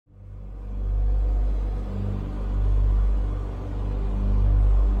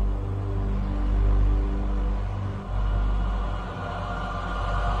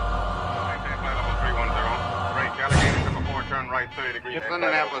It's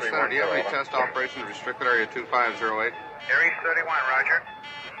Indianapolis Center. Do you have any test operations restricted area 2508? Aries 31, roger.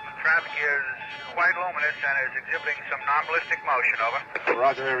 Traffic is quite luminous and is exhibiting some non-ballistic motion, over.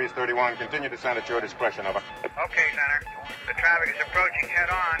 Roger, Aries 31. Continue to send at your discretion, over. Okay, Center. The traffic is approaching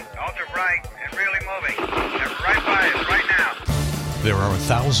head-on, ultra bright, and really moving. They're right by us right now. There are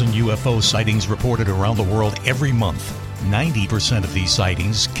 1,000 UFO sightings reported around the world every month. 90% of these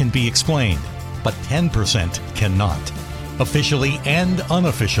sightings can be explained, but 10% cannot. Officially and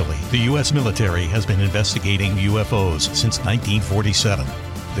unofficially, the U.S. military has been investigating UFOs since 1947.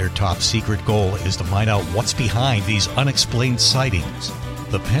 Their top secret goal is to find out what's behind these unexplained sightings.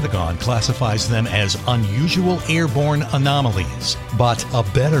 The Pentagon classifies them as unusual airborne anomalies, but a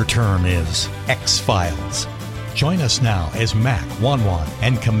better term is X-Files. Join us now as Mac Wanwan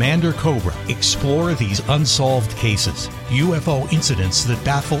and Commander Cobra explore these unsolved cases, UFO incidents that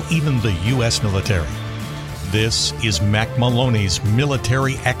baffle even the U.S. military. This is Mac Maloney's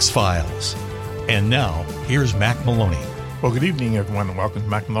Military X-Files. And now, here's Mac Maloney. Well, good evening, everyone, and welcome to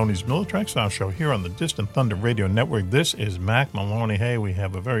Mac Maloney's Military X-Files show here on the Distant Thunder Radio Network. This is Mac Maloney. Hey, we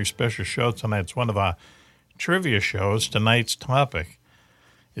have a very special show tonight. It's one of our trivia shows. Tonight's topic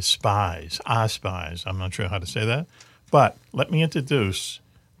is spies, our spies. I'm not sure how to say that, but let me introduce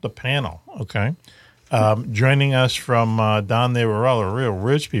the panel, okay? Joining us from down there where all the real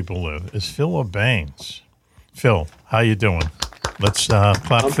rich people live is Phil O'Baines. Phil, how you doing? Let's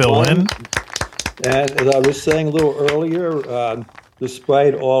clap Phil in. And as I was saying a little earlier,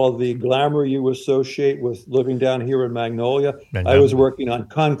 despite all of the glamour you associate with living down here in Magnolia, I was working on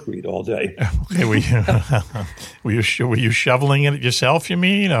concrete all day. Okay, were you shoveling it yourself? You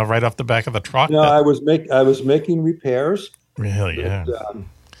mean, right off the back of the truck? No, I was making repairs. Really? Yeah.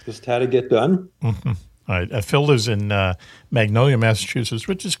 Just had to get done. Mm-hmm. All right. Phil lives in Magnolia, Massachusetts,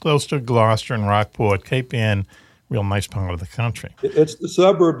 which is close to Gloucester and Rockport, Cape Ann. Real nice part of the country. It's the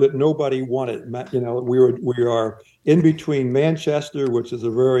suburb that nobody wanted. You know, we are in between Manchester, which is a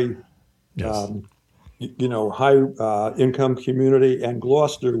very, high income community, and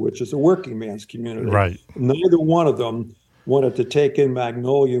Gloucester, which is a working man's community. Right. Neither one of them wanted to take in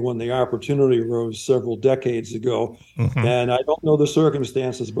Magnolia when the opportunity arose several decades ago. Mm-hmm. And I don't know the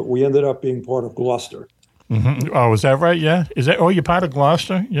circumstances, but we ended up being part of Gloucester. Mm-hmm. Oh, is that right? Yeah. You're part of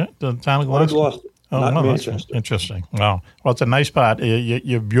Gloucester? Yeah, the town of Gloucester. Part of Gloucester. Not Manchester. Interesting. Wow. Well, it's a nice spot.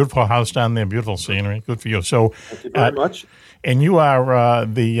 Your beautiful house down there, beautiful scenery. Good for you. So, thank you very much. And you are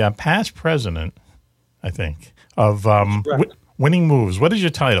the past president, I think, of Winning Moves. What is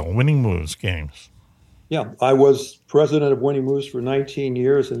your title? Winning Moves Games. Yeah, I was president of Winning Moves for 19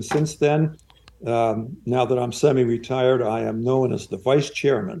 years, and since then, now that I'm semi-retired, I am known as the vice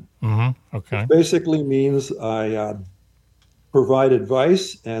chairman. Mm-hmm. Okay. Which basically means I provide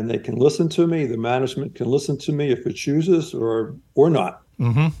advice, and they can listen to me. The management can listen to me if it chooses or not.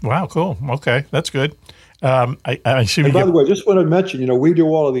 Mm-hmm. Wow, cool. Okay, that's good. I see. And by the way, I just want to mention, we do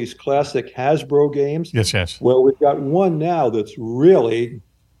all of these classic Hasbro games. Yes. Well, we've got one now that's really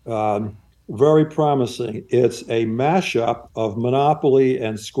very promising. It's a mashup of Monopoly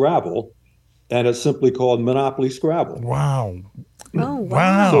and Scrabble, and it's simply called Monopoly Scrabble. Wow. Oh,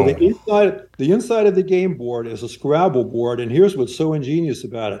 wow. So the inside of the game board is a Scrabble board, and here's what's so ingenious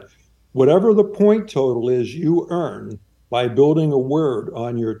about it. Whatever the point total is you earn by building a word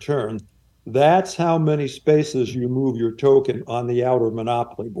on your turn, that's how many spaces you move your token on the outer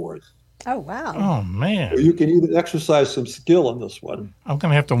Monopoly board. Oh, wow. Oh, man. So you can even exercise some skill in this one. I'm going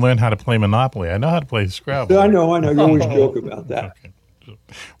to have to learn how to play Monopoly. I know how to play Scrabble. I know. You always joke about that. Okay.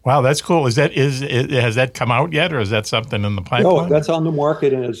 Wow, that's cool. Has that come out yet, or is that something in the pipeline? No, that's on the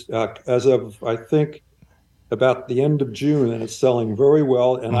market, and it's as of, I think, about the end of June, and it's selling very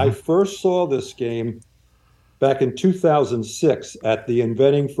well. And I first saw this game back in 2006 at the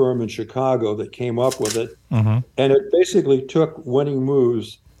inventing firm in Chicago that came up with it. Mm-hmm. And it basically took Winning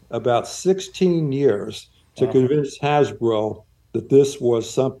Moves about 16 years to convince Hasbro that this was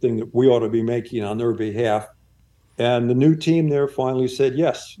something that we ought to be making on their behalf. And the new team there finally said,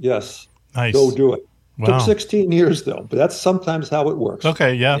 yes, nice. Go do it. Wow. Took 16 years, though, but that's sometimes how it works.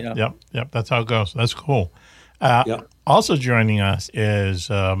 Okay, yep. That's how it goes. That's cool. Also joining us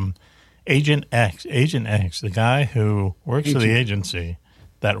is Agent X, the guy who works for the agency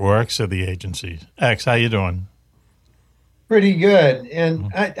that works for the agencies. X, how you doing? Pretty good.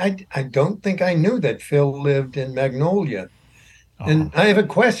 And I don't think I knew that Phil lived in Magnolia. And I have a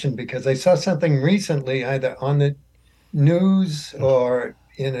question because I saw something recently either on the news or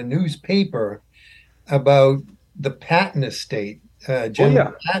in a newspaper about the Patton estate,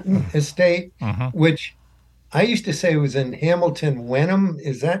 General Patton estate, which I used to say was in Hamilton, Wenham.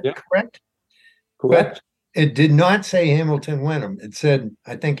 Is that correct? Correct. It did not say Hamilton Wenham. It said,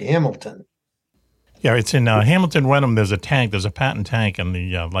 I think, Hamilton. Yeah, it's in Hamilton Wenham. There's a tank. There's a Patton tank in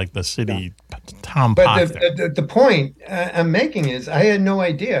the like the city town But park. the point I'm making is I had no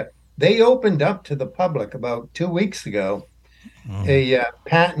idea. They opened up to the public about 2 weeks ago a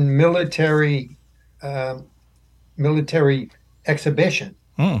Patton military exhibition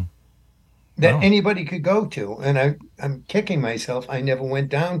that anybody could go to. And I'm kicking myself. I never went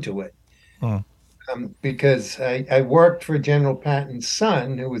down to it. Because I worked for General Patton's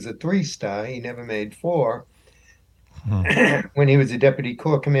son, who was a 3-star. He never made 4 when he was a deputy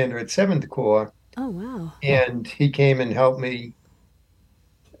corps commander at 7th Corps. Oh, wow. And he came and helped me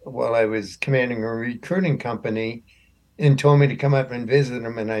while I was commanding a recruiting company and told me to come up and visit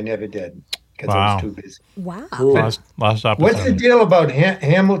him, and I never did because I was too busy. Wow. Lost opportunity. What's the deal about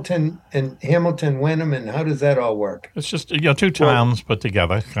Hamilton and Hamilton Wenham, and how does that all work? It's just, two towns put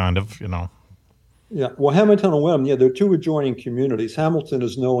together, kind of, Yeah, well, Hamilton and Wenham, they're two adjoining communities. Hamilton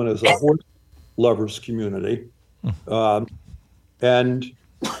is known as a horse lovers community. And,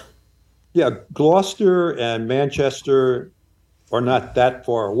 Gloucester and Manchester are not that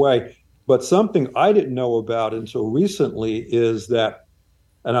far away. But something I didn't know about until recently is that,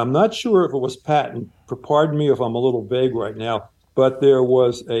 and I'm not sure if it was Patton, pardon me if I'm a little vague right now, but there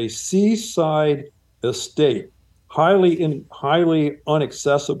was a seaside estate highly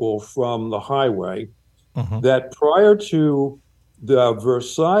inaccessible from the highway, that prior to the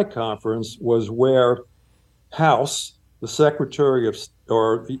Versailles Conference was where House, the Secretary of,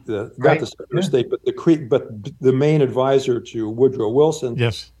 or not the Secretary of State, but the main advisor to Woodrow Wilson,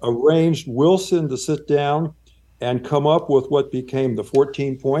 arranged Wilson to sit down and come up with what became the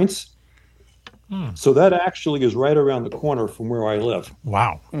 14 points. So that actually is right around the corner from where I live.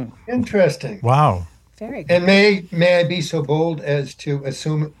 Wow. Interesting. Wow. Very good. And may I be so bold as to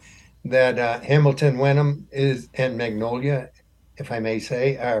assume that Hamilton, Wenham and Magnolia, if I may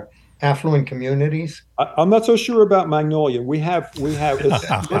say, are affluent communities? I'm not so sure about Magnolia. We have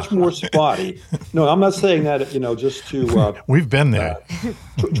it's much more spotty. No, I'm not saying that just to we've been there.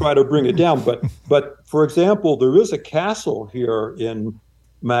 Try to bring it down. But for example, there is a castle here in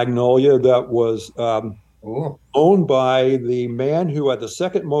Magnolia that was owned by the man who had the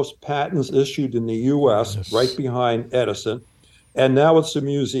second most patents issued in the U.S., right behind Edison. And now it's a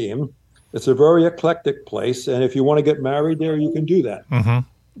museum. It's a very eclectic place. And if you want to get married there, you can do that.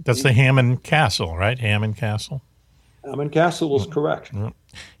 That's the Hammond Castle, right? Hammond Castle? Hammond Castle is correct.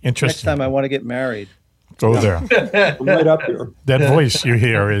 Interesting. Next time I want to get married. Go there. Right up here. That voice you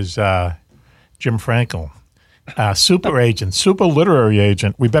hear is Jim Frankel, super agent, super literary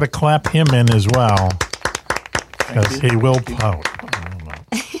agent. We better clap him in as well, because he will pout.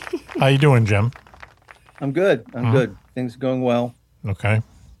 How you doing, Jim? I'm good. I'm good. Things are going well. Okay.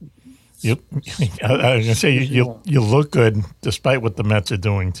 I was going to say you look good despite what the Mets are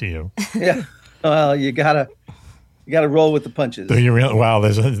doing to you. Yeah. Well, you gotta roll with the punches. Do you wow,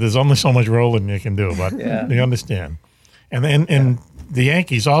 there's only so much rolling you can do, but you understand. And then the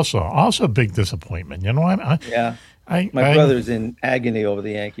Yankees also a big disappointment. You know what? My brother's in agony over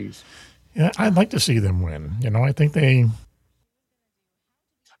the Yankees. Yeah, I'd like to see them win.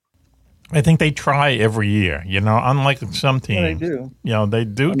 I think they try every year, unlike some teams. Yeah, they do. They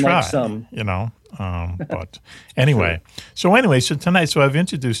do unlike try, some. But anyway, so tonight, so I've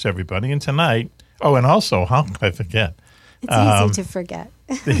introduced everybody, and tonight, and also, how could I forget? It's easy to forget.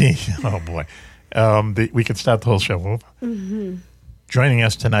 Oh, boy. We could start the whole show over. Joining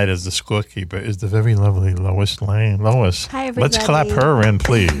us tonight as the scorekeeper is the very lovely Lois Lane. Lois, hi, everybody. Let's clap her in,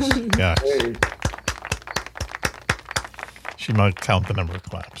 please. Yes. Hey. She might count the number of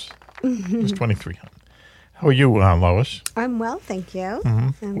claps. It was 2,300. How are you, Lois? I'm well, thank you.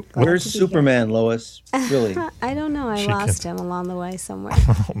 Where's Superman, Lois? Really? I don't know. I lost him along the way somewhere.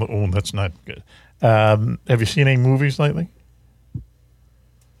 Oh, that's not good. Have you seen any movies lately?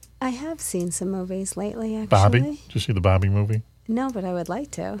 I have seen some movies lately, actually. Bobby? Did you see the Bobby movie? No, but I would like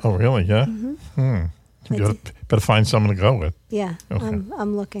to. Oh, really? Yeah? You better find someone to go with. Yeah, okay.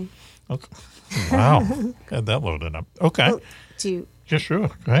 I'm looking. Okay. Wow. Had that loaded up. Okay. Well, Yeah, sure.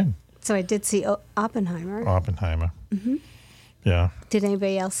 Go ahead. So I did see Oppenheimer. Yeah. Did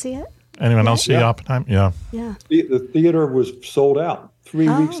anybody else see it? Anyone else see Oppenheimer? Yeah. Yeah. The theater was sold out 3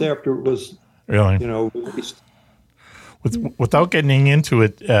 weeks after it was released. Without getting into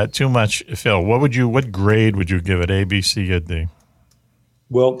it too much, Phil, what grade would you give it? A, B, C, or D?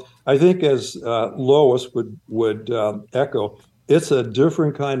 Well, I think as Lois would echo, it's a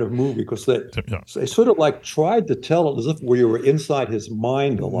different kind of movie because they sort of like tried to tell it as if we were inside his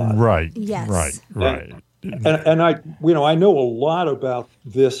mind a lot. Right. Yes. Right. And I know a lot about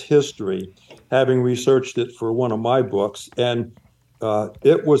this history, having researched it for one of my books, and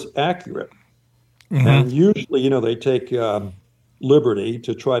it was accurate. Mm-hmm. And usually, they take liberty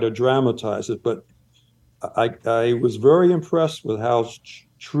to try to dramatize it, but I was very impressed with how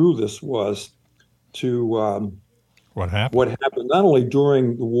true this was to what happened. What happened not only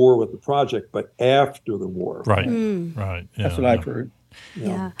during the war with the project, but after the war. Right, right. Yeah, that's what I've heard.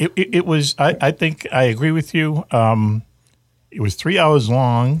 Yeah. It was. I think I agree with you. It was 3 hours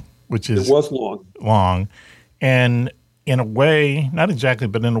long, which is it was long, and in a way, not exactly,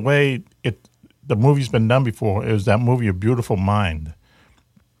 but in a way, the movie's been done before. It was that movie, A Beautiful Mind.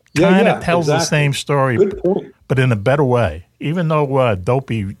 Kind of tells the same story, but in a better way. Even though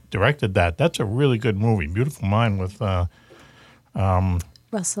Dopey directed that, that's a really good movie. Beautiful Mind with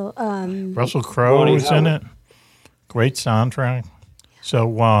Russell Crowe is in it. Great soundtrack. So,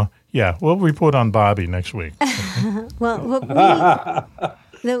 we'll report on Bobby next week. Well,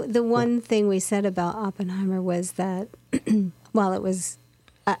 the one thing we said about Oppenheimer was that while it was,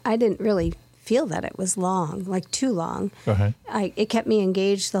 I didn't really feel that it was long, like too long. Go ahead. It kept me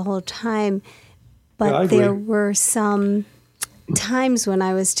engaged the whole time, but there were some times when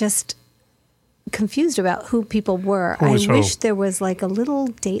I was just confused about who people were. I wish there was like a little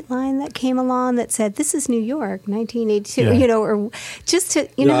dateline that came along that said, this is New York, 1982, or just to,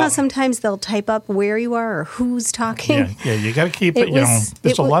 know how sometimes they'll type up where you are or who's talking. Yeah, you got to keep it,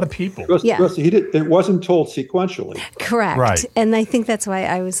 there's a lot of people. It wasn't told sequentially. Correct. Right. And I think that's why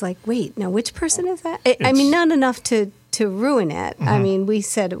I was like, wait, now which person is that? I mean, not enough to ruin it. Mm-hmm. I mean, we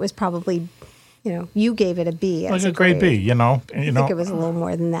said it was probably, you gave it a B. Like a grade B, I think it was a little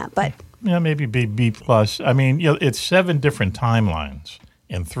more than that, but... Yeah, maybe B plus. I mean, it's 7 different timelines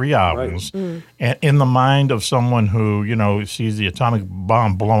in 3 hours, and in the mind of someone who sees the atomic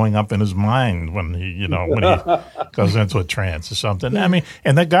bomb blowing up in his mind when he goes into a trance or something. Yeah. I mean,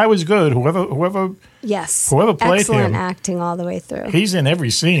 and that guy was good. Whoever played excellent him, acting all the way through. He's in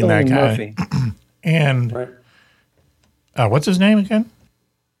every scene. Cillian that guy. Murphy. And what's his name again?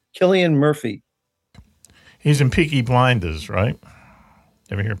 Cillian Murphy. He's in Peaky Blinders, right?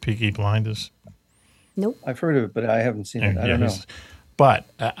 Ever hear Peaky Blinders? Nope. I've heard of it, but I haven't seen it. I don't know. But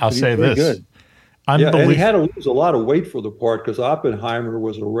I'll say this. Good. Yeah, and he had to lose a lot of weight for the part because Oppenheimer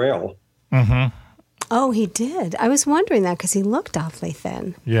was a rail. Mm-hmm. Oh, he did. I was wondering that because he looked awfully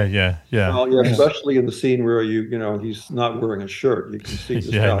thin. Yeah. Well, especially in the scene where he's not wearing a shirt. You can see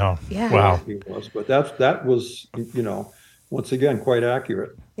just how wow. he was. But that was, once again, quite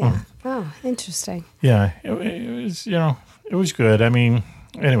accurate. Yeah. Oh, interesting. Yeah, it was, it was good. I mean,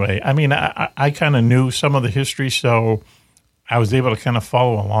 anyway, I kind of knew some of the history, so I was able to kind of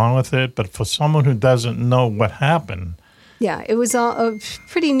follow along with it. But for someone who doesn't know what happened. Yeah, it was all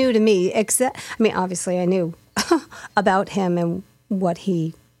pretty new to me, obviously I knew about him and what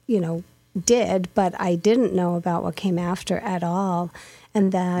he, did, but I didn't know about what came after at all.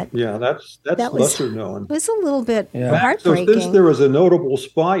 And that's lesser known. It was a little bit heartbreaking. So since there was a notable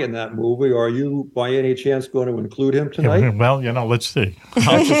spy in that movie, are you by any chance going to include him tonight? Well, let's see.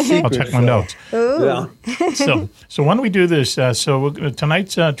 I'll check my notes. Ooh. Yeah. So when we do this,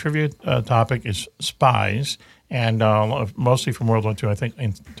 tonight's trivia topic is spies, and mostly from World War II. I think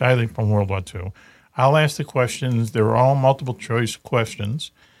entirely from World War II. I'll ask the questions. They're all multiple choice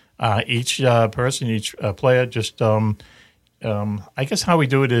questions. Each player just. I guess how we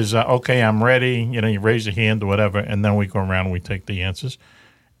do it is, okay, I'm ready. You raise your hand or whatever, and then we go around and we take the answers.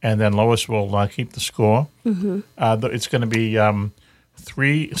 And then Lois will keep the score. Mm-hmm. It's going to be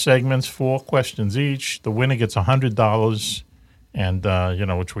 3 segments, 4 questions each. The winner gets $100,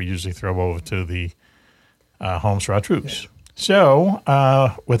 and which we usually throw over to the homes for our troops.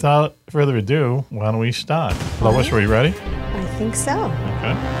 So, without further ado, why don't we start? Lois, are you ready? I think so.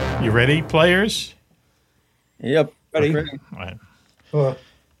 Okay. You ready, players? Yep. Ready? Right.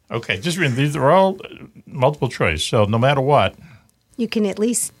 Okay, just read. These are all multiple choice, so no matter what, you can at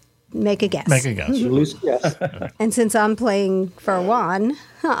least make a guess. At least guess. And since I'm playing for one,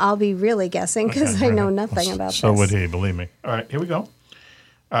 I'll be really guessing because I know nothing about this. So would he, believe me. All right, here we go.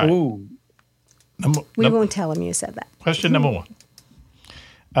 All right. Ooh. We won't tell him you said that. Question number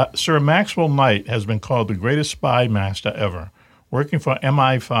 1. Sir Maxwell Knight has been called the greatest spy master ever. Working for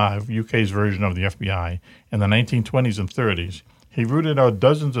MI5, UK's version of the FBI, in the 1920s and 30s, he rooted out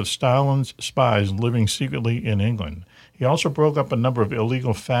dozens of Stalin's spies living secretly in England. He also broke up a number of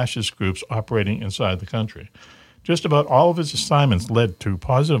illegal fascist groups operating inside the country. Just about all of his assignments led to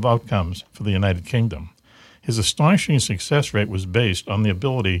positive outcomes for the United Kingdom. His astonishing success rate was based on the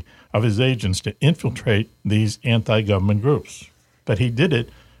ability of his agents to infiltrate these anti-government groups. But he did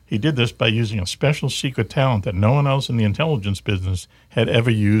this by using a special secret talent that no one else in the intelligence business had ever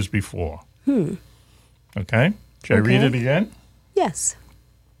used before. Okay? Should I read it again? Yes.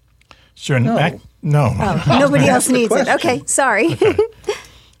 Sir No. No. Oh, nobody else needs it. Okay, sorry. Okay.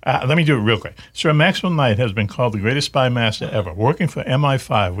 Let me do it real quick. Sir Maxwell Knight has been called the greatest spy master ever. Working for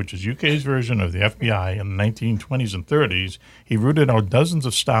MI5, which is UK's version of the FBI in the 1920s and 30s, he rooted out dozens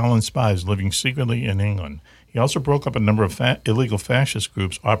of Stalin spies living secretly in England. He also broke up a number of illegal fascist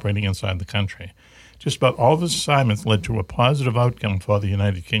groups operating inside the country. Just about all of his assignments led to a positive outcome for the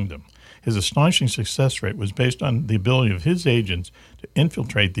United Kingdom. His astonishing success rate was based on the ability of his agents to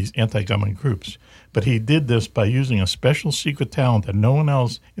infiltrate these anti-government groups. But he did this by using a special secret talent that no one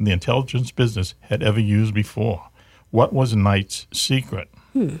else in the intelligence business had ever used before. What was Knight's secret?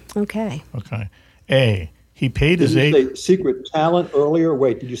 Okay. Okay. A, he paid his agent. agent. Did you say secret talent earlier?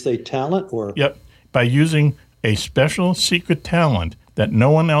 Wait, did you say talent or? Yep. By using a special secret talent that no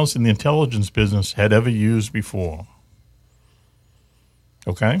one else in the intelligence business had ever used before.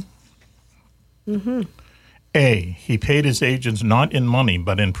 Okay? Mm-hmm. A, he paid his agents not in money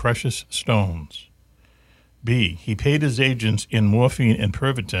but in precious stones. B, he paid his agents in morphine and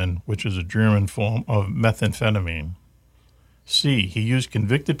Pervitin, which is a German form of methamphetamine. C, he used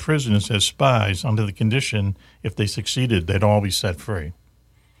convicted prisoners as spies under the condition if they succeeded, they'd all be set free.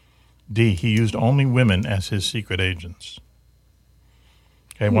 D, he used only women as his secret agents.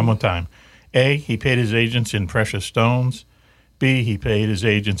 Okay, one more time. A, he paid his agents in precious stones. B, he paid his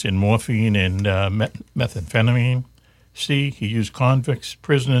agents in morphine and methamphetamine. C, he used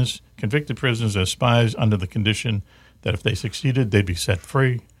convicted prisoners as spies under the condition that if they succeeded, they'd be set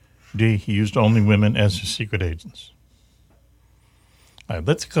free. D, he used only women as his secret agents. All right,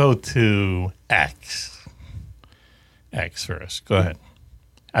 let's go to X. X first. Go ahead.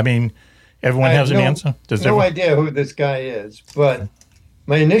 I mean, everyone has an answer? Idea who this guy is, but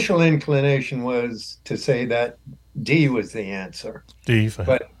my initial inclination was to say that D was the answer. D.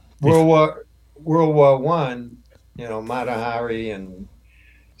 But World War I, Mata Hari, and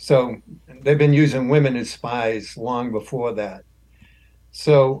so they've been using women as spies long before that.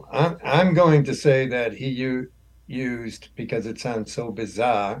 So I'm going to say that he used, because it sounds so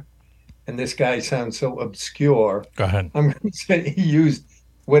bizarre, and this guy sounds so obscure. Go ahead. I'm going to say he used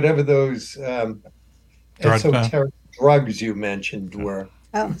whatever those esoteric drugs you mentioned were.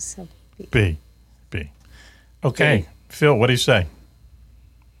 Oh, so B. Okay. Phil, what do you say?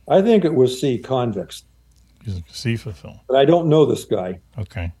 I think it was C, convicts. C for Phil. But I don't know this guy.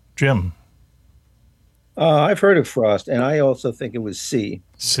 Okay. Jim? I've heard of Frost, and I also think it was C.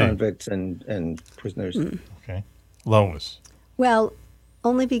 C. Convicts and prisoners. Okay. Lois? Well,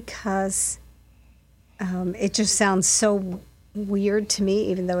 only because it just sounds so weird to me,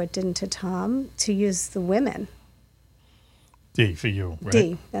 even though it didn't to Tom, to use the women. D for you, right?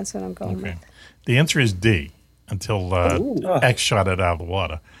 D, that's what I'm going with. The answer is D, until X shot it out of the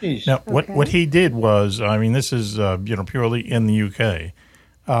water. Jeez. Now, what he did was, this is purely in the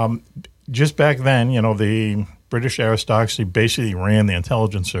UK. Just back then, the British aristocracy basically ran the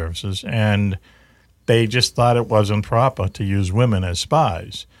intelligence services, and they just thought it wasn't proper to use women as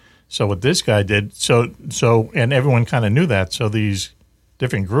spies. So what this guy did, and everyone kind of knew that, so these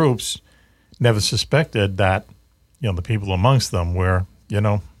different groups never suspected that, the people amongst them were,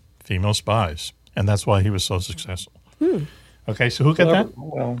 female spies. And that's why he was so successful. Okay, so who got that?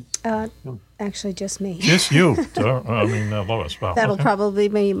 Well, actually, just me. Just you. Lois. Well, That'll probably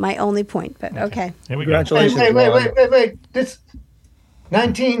be my only point, but okay. Here we go. Congratulations. Wait. This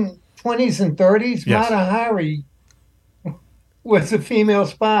 1920s and 30s, Yes. Mata Hari was a female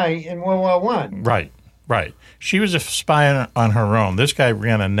spy in World War I. Right. She was a spy on her own. This guy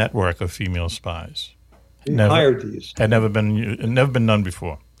ran a network of female spies. He hired these. Had never been done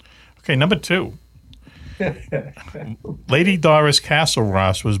before. Okay, number 2. Lady Doris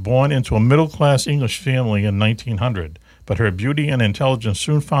Castleross was born into a middle-class English family in 1900, but her beauty and intelligence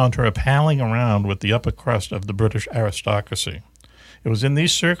soon found her palling around with the upper crust of the British aristocracy. It was in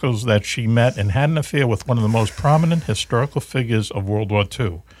these circles that she met and had an affair with one of the most prominent historical figures of World War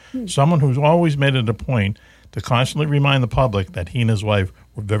II, someone who's always made it a point to constantly remind the public that he and his wife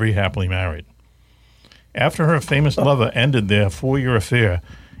were very happily married. After her famous lover ended their 4-year affair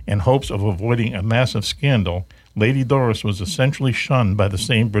in hopes of avoiding a massive scandal, Lady Doris was essentially shunned by the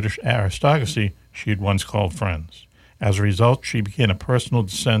same British aristocracy she had once called friends. As a result, she began a personal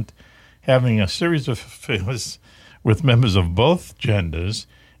descent, having a series of affairs with members of both genders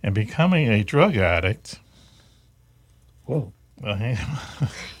and becoming a drug addict. whoa.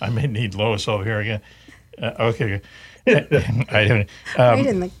 I may need Lois over here again. Okay. Right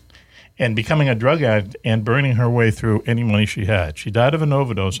in the And becoming a drug addict and burning her way through any money she had. She died of an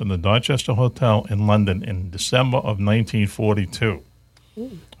overdose in the Dorchester Hotel in London in December of 1942.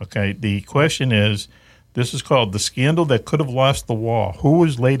 Okay, the question is, this is called The Scandal That Could Have Lost the War. Who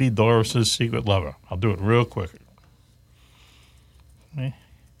was Lady Doris's secret lover? I'll do it real quick. Okay.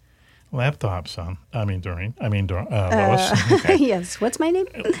 Laptop, son. Lois. Okay. Yes. What's my name?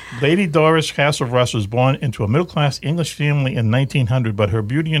 Lady Doris Castle-Russ was born into a middle-class English family in 1900, but her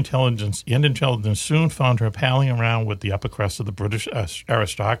beauty and intelligence soon found her palling around with the upper crust of the British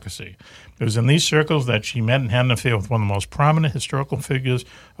aristocracy. It was in these circles that she met and had an affair with one of the most prominent historical figures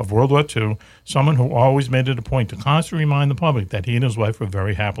of World War II, someone who always made it a point to constantly remind the public that he and his wife were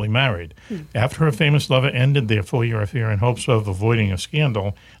very happily married. After her famous lover ended their 4-year affair in hopes of avoiding a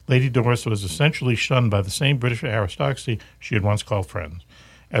scandal, Lady Doris was essentially shunned by the same British aristocracy she had once called friends.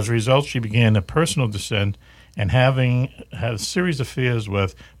 As a result, she began a personal descent and having had a series of affairs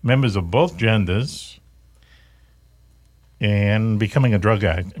with members of both genders and becoming a drug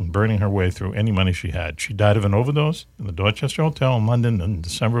addict and burning her way through any money she had. She died of an overdose in the Dorchester Hotel in London in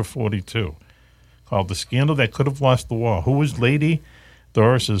December of 1942, called The Scandal That Could Have Lost the War. Who was Lady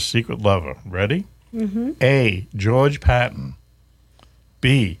Doris's secret lover? Ready? Mm-hmm. A, George Patton.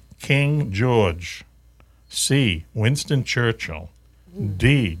 B, King George. C, Winston Churchill.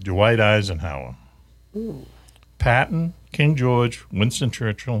 D, Dwight Eisenhower. Ooh. Patton, King George, Winston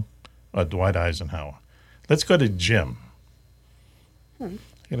Churchill, or Dwight Eisenhower. Let's go to Jim. I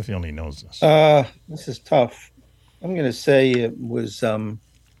got a feeling he knows this. This is tough. I'm going to say it was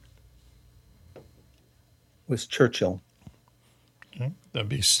Churchill. Okay. That'd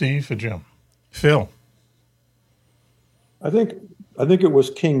be C for Jim. Phil. I think it was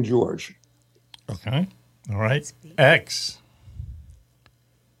King George. Okay. All right. X.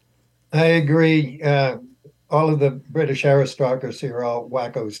 I agree. All of the British aristocracy are all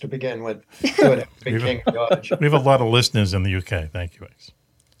wackos to begin with. So it would be King George. We have a lot of listeners in the UK. Thank you, X.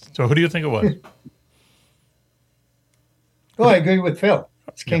 So who do you think it was? Oh, I agree with Phil.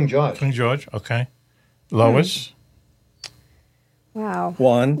 It's King George. King George. Okay. Lois. Wow.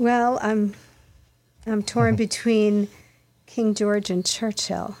 One. Well, I'm torn between King George and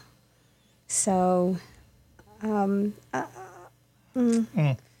Churchill. So, I'm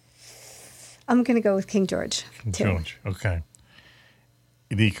going to go with King George. King George. Okay.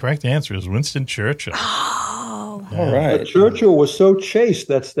 The correct answer is Winston Churchill. Oh. Yeah. All right. But Churchill was so chaste.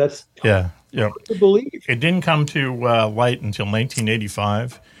 That's Yeah. hard to believe. It didn't come to light until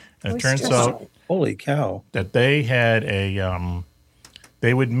 1985. And it turns out Holy cow. that they had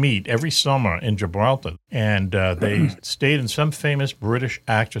they would meet every summer in Gibraltar, and they stayed in some famous British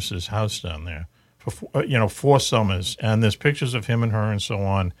actress's house down there for 4 summers. And there's pictures of him and her and so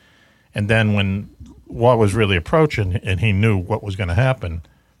on. And then when war was really approaching and he knew what was going to happen,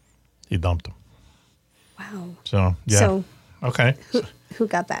 he dumped him. Wow. So, yeah. So, okay. who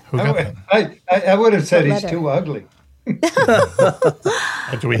got that? Who got that? I would have said What he's letter? too ugly.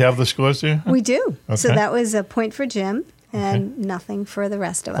 Do we have the scores here? We do. So Okay. that was a point for Jim and nothing for the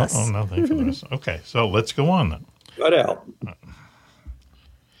rest of us. Oh, nothing for this. Okay, so let's go on then. Cut out.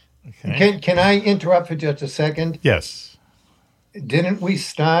 Okay. Can I interrupt for just a second? Yes. Didn't we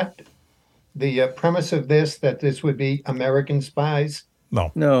start the premise of this that this would be American spies?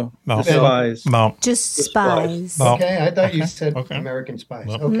 No. No. No. Spies. No. Just spies. No. Okay, I thought you said Okay. American spies.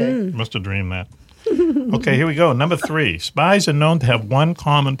 Well, Okay. Must have dreamed that. Okay, here we go. Number 3. Spies are known to have one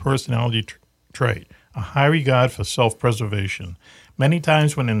common personality trait, a high regard for self-preservation. Many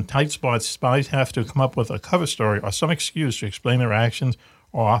times when in tight spots, spies have to come up with a cover story or some excuse to explain their actions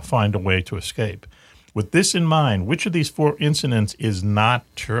or find a way to escape. With this in mind, which of these 4 incidents is not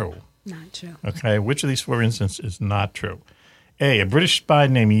true? Not true. Okay, which of these 4 incidents is not true? A British spy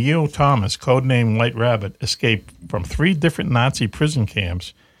named E.O. Thomas, codenamed White Rabbit, escaped from 3 different Nazi prison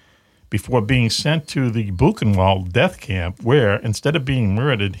camps before being sent to the Buchenwald death camp, where, instead of being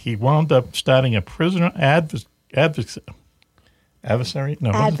murdered, he wound up starting a prisoner advocacy. He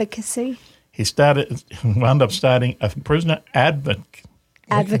wound up starting a prisoner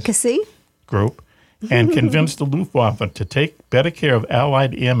Advocacy. group and convinced the Luftwaffe to take better care of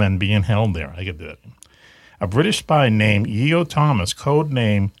Allied airmen being held there. I get that. A British spy named E.O. Thomas,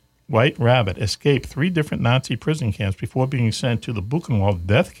 codenamed White Rabbit, escaped 3 different Nazi prison camps before being sent to the Buchenwald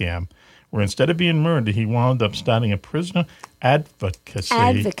death camp, where instead of being murdered, he wound up starting a prisoner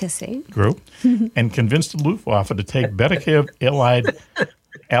advocacy group and convinced the Luftwaffe to take better care of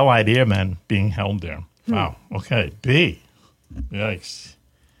Allied airmen being held there. Wow. Okay. B. Yikes.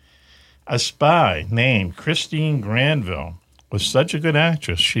 A spy named Christine Granville was such a good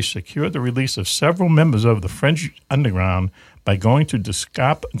actress, she secured the release of several members of the French underground by going to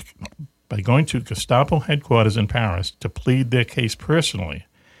Gestapo headquarters in Paris to plead their case personally.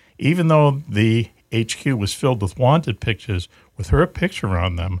 Even though the HQ was filled with wanted pictures with her picture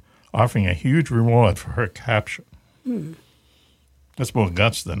on them, offering a huge reward for her capture. That's more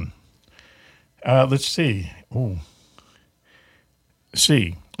guts than... let's see. Ooh.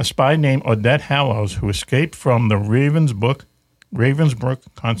 C. A spy named Odette Hallows who escaped from the Ravensbrück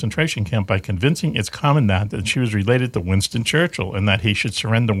concentration camp by convincing its commandant that she was related to Winston Churchill and that he should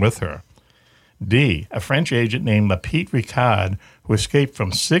surrender with her. D. A French agent named Lapete Ricard who escaped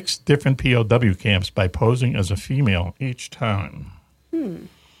from 6 different POW camps by posing as a female each time. All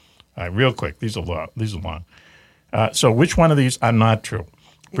right, real quick. These are long. So which one of these are not true?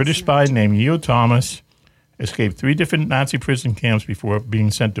 British spy named Leo Thomas escaped 3 different Nazi prison camps before being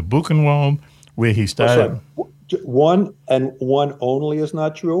sent to Buchenwald, where he started... One and one only is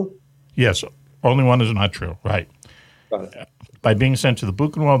not true? Yes, only one is not true, right. Got it. By being sent to the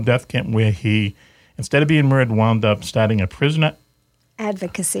Buchenwald death camp, where he, instead of being murdered, wound up starting a prisoner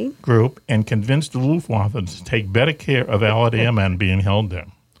advocacy group and convinced the Luftwaffe to take better care of Allied airmen being held there.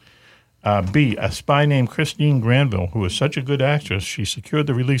 B, a spy named Christine Granville, who was such a good actress, she secured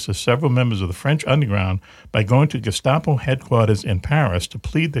the release of several members of the French underground by going to Gestapo headquarters in Paris to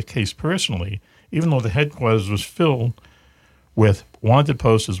plead the case personally, even though the headquarters was filled with wanted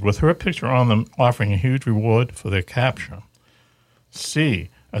posters with her picture on them offering a huge reward for their capture. C,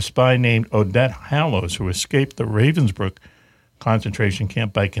 a spy named Odette Hallows, who escaped the Ravensbrück concentration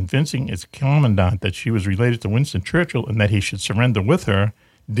camp by convincing its commandant that she was related to Winston Churchill and that he should surrender with her.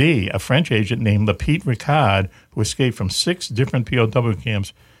 D, a French agent named Lapete Ricard, who escaped from 6 different POW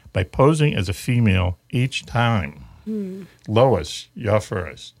camps by posing as a female each time. Lois, you're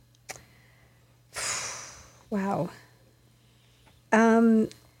first. Wow.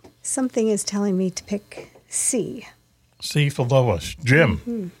 Something is telling me to pick C. C for Lois.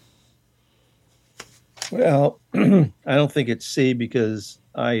 Jim. Well, I don't think it's C because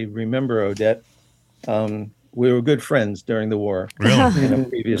I remember Odette. We were good friends during the war. Really? In a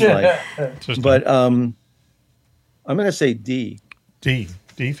previous life. But I'm going to say D. D.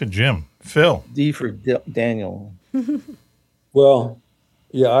 D for Jim. Phil. D for Daniel. Well,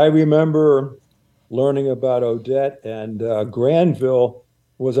 yeah, I remember learning about Odette, and Granville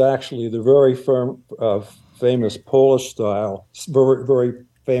was actually the very famous Polish style, very, very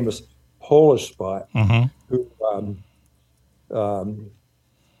famous Polish spy who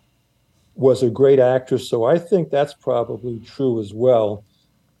was a great actress. So I think that's probably true as well.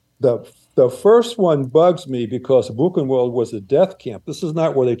 The first one bugs me because Buchenwald was a death camp. This is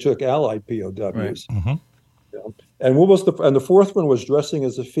not where they took Allied POWs. Right. And what was the fourth one was dressing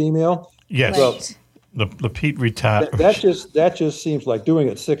as a female? Yes. Right. Lapete Ricard. That just seems like doing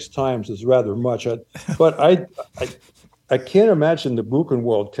it 6 times is rather much. But I can't imagine the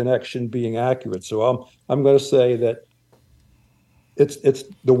Buchenwald connection being accurate. So I'm going to say that it's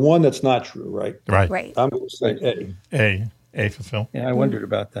the one that's not true, right? Right. I'm going to say A. A for Phil. Yeah, I wondered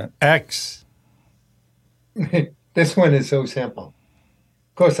about that. X. This one is so simple.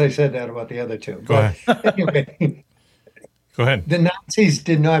 Of course, I said that about the other 2. Go ahead. Anyway, Go ahead. the Nazis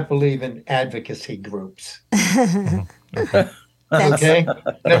did not believe in advocacy groups. Okay. Okay?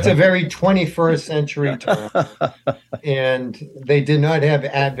 That's a very 21st century term. And they did not have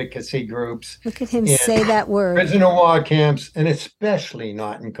advocacy groups. Look at him say that word. Prisoner of war camps, and especially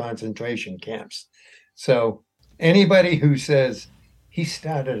not in concentration camps. So anybody who says he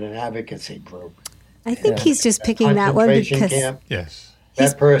started an advocacy group. I think he's just picking that one because camp, Yes.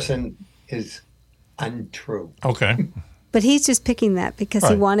 that person is untrue. Okay. but he's just picking that because he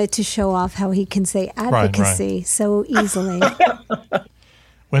Right. wanted to show off how he can say advocacy so easily.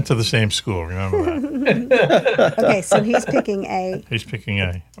 Went to the same school. Remember that. Okay, so he's picking A. He's picking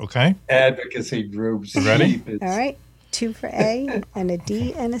A. Okay. Advocacy groups. You ready? All right, 2 for A and a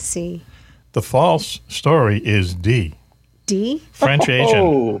D and a C. The false story is D. D? French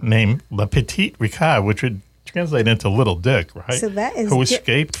agent named Lapete Ricard, which would translate into Little Dick, right? So that is who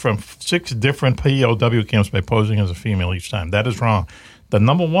escaped from 6 different POW camps by posing as a female each time. That is wrong. The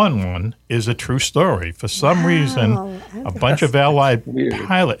number one is a true story. For some reason, a bunch of Allied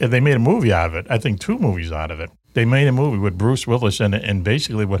pilots, they made a movie out of it. I think 2 movies out of it. They made a movie with Bruce Willis in it, and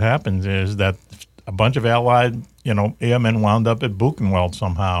basically what happens is that a bunch of Allied, airmen wound up at Buchenwald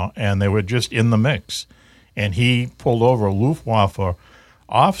somehow, and they were just in the mix. And he pulled over a Luftwaffe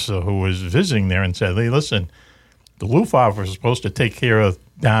officer who was visiting there and said, hey, listen, the Luftwaffe was supposed to take care of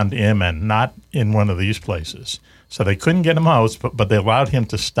downed airmen, not in one of these places. So they couldn't get him out, but they allowed him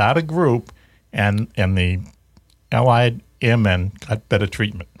to start a group, and the Allied airmen got better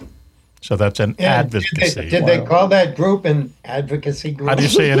treatment. So that's an advocacy. Did they call that group an advocacy group? How do you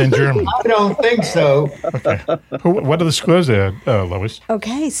say it in German? I don't think so. Okay. What are the scores there, Lois?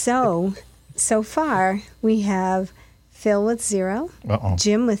 Okay, so far we have Phil with 0, Uh-oh.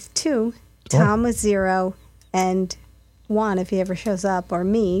 Jim with 2, Tom with 0, and Juan, if he ever shows up, or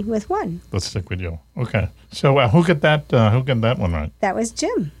me with 1. Let's stick with you. Okay. So who got that one right? That was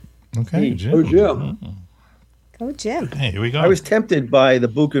Jim. Okay, Jim. Oh, Jim. Mm-hmm. Go Jim. Hey, here we go. I was tempted by the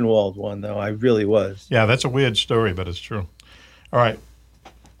Buchenwald one, though. I really was. Yeah, that's a weird story, but it's true. All right.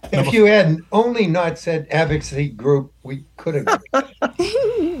 If you had only not said advocacy group, we could have.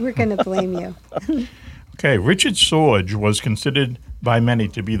 We're going to blame you. Okay, Richard Sorge was considered by many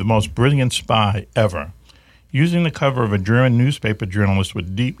to be the most brilliant spy ever. Using the cover of a German newspaper journalist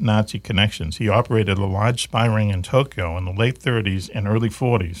with deep Nazi connections, he operated a large spy ring in Tokyo in the late 30s and early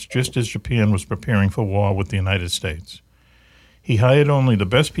 40s, just as Japan was preparing for war with the United States. He hired only the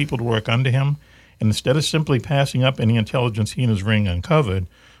best people to work under him, and instead of simply passing up any intelligence he and his ring uncovered,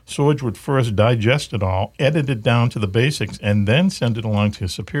 Sorge would first digest it all, edit it down to the basics, and then send it along to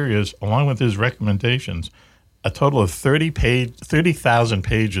his superiors, along with his recommendations, a total of 30,000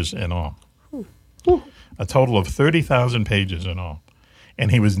 pages in all. A total of 30,000 pages in all.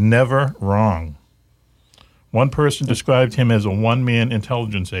 And he was never wrong. One person described him as a one-man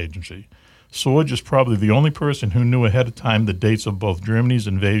intelligence agency. Sorge is probably the only person who knew ahead of time the dates of both Germany's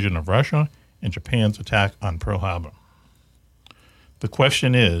invasion of Russia and Japan's attack on Pearl Harbor. The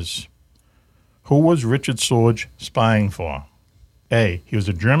question is, who was Richard Sorge spying for? A, he was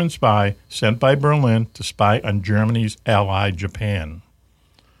a German spy sent by Berlin to spy on Germany's ally, Japan.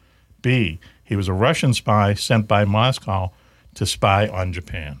 B, he was a Russian spy sent by Moscow to spy on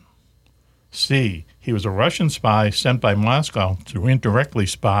Japan. C, he was a Russian spy sent by Moscow to indirectly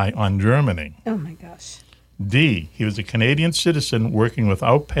spy on Germany. Oh, my gosh. D, he was a Canadian citizen working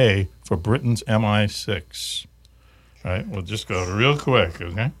without pay for Britain's MI6. All right, we'll just go real quick,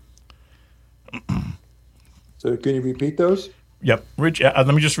 okay? So can you repeat those? Yep. Let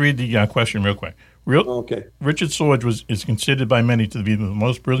me just read the question real quick. Okay. Richard Sorge is considered by many to be the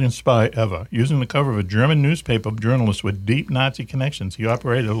most brilliant spy ever. Using the cover of a German newspaper journalist with deep Nazi connections, he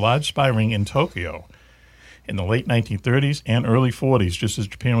operated a large spy ring in Tokyo in the late 1930s and early 40s, just as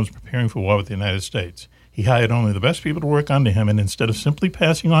Japan was preparing for war with the United States. He hired only the best people to work under him, and instead of simply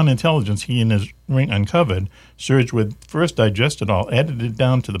passing on intelligence he and his ring uncovered, Sorge would first digest it all, edit it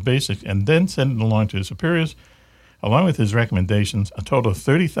down to the basics, and then send it along to his superiors, along with his recommendations, a total of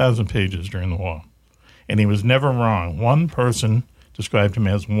 30,000 pages during the war. And he was never wrong. One person described him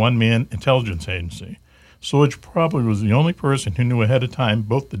as one-man intelligence agency. Sorge probably was the only person who knew ahead of time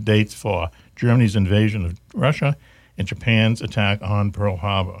both the dates for Germany's invasion of Russia and Japan's attack on Pearl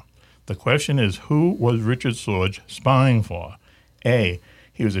Harbor. The question is, who was Richard Sorge spying for? A,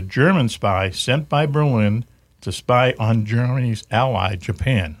 he was a German spy sent by Berlin to spy on Germany's ally,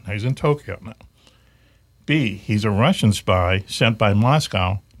 Japan. Now, he's in Tokyo now. B, he's a Russian spy sent by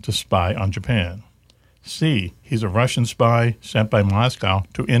Moscow to spy on Japan. C, he's a Russian spy sent by Moscow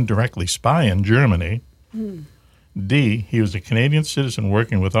to indirectly spy on Germany. D, he was a Canadian citizen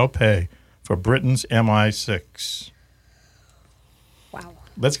working without pay for Britain's MI6. Wow.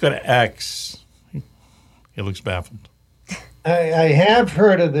 Let's go to X. He looks baffled. I have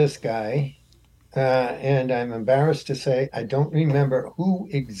heard of this guy, and I'm embarrassed to say I don't remember who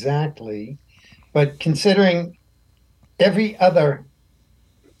exactly, but considering every other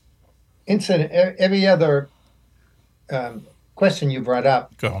incident, every other question you brought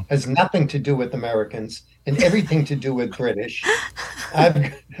up has nothing to do with Americans and everything to do with British.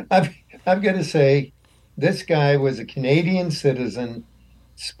 I've got to say, this guy was a Canadian citizen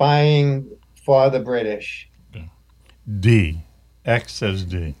spying for the British. D. X says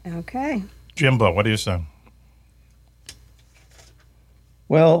D. Okay. Jimbo, what do you say?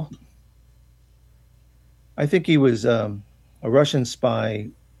 Well, I think he was a Russian spy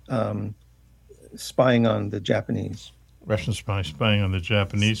spying on the Japanese. Russian spy spying on the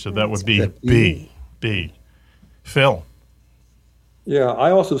Japanese, so that would be B. B. Phil. Yeah,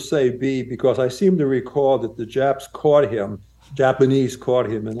 I also say B because I seem to recall that the Japanese caught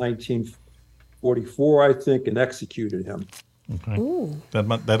him in 1944, I think, and executed him. Okay. Ooh.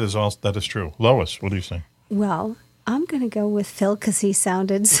 That is true. Lois, what do you say? Well, I'm going to go with Phil because he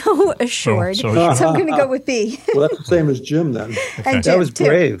sounded so assured. So assured. So I'm going to go with B. Well, that's the same as Jim then. Okay. And Jim, that was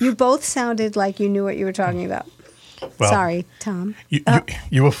brave. Too. You both sounded like you knew what you were talking about. Well, sorry, Tom.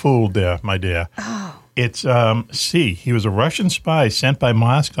 You were fooled there, my dear. Oh. It's C. He was a Russian spy sent by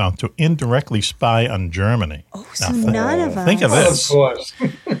Moscow to indirectly spy on Germany. Oh, so none of us. Think of this. Of course.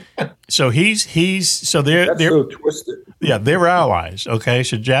 So they're so twisted. Yeah, they're allies. Okay,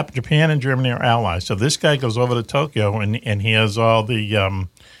 so Japan and Germany are allies. So this guy goes over to Tokyo and he has all the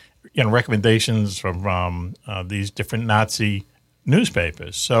recommendations from these different Nazi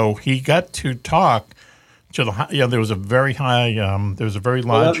newspapers. So he got to talk there was a very high, there was a very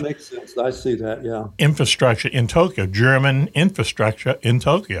large. That makes sense. I see that. Yeah. Infrastructure in Tokyo, German infrastructure in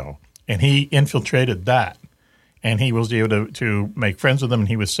Tokyo, and he infiltrated that, and he was able to make friends with them, and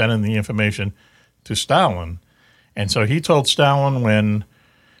he was sending the information to Stalin, and so he told Stalin when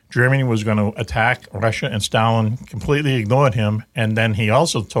Germany was going to attack Russia, and Stalin completely ignored him, and then he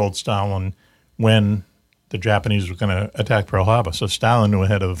also told Stalin when the Japanese were going to attack Pearl Harbor. So Stalin knew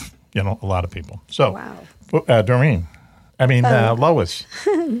ahead of a lot of people. So, Doreen, Lois.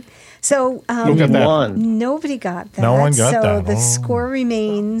 So who got that? Nobody got that. No one got that. So the score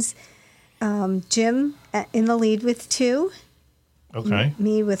remains Jim in the lead with 2. Okay.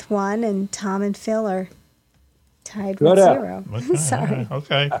 Me with 1, and Tom and Phil are tied with 0. Okay. Sorry.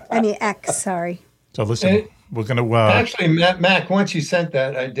 Okay. I mean X. Sorry. So listen, we're going to actually, Mac. Once you sent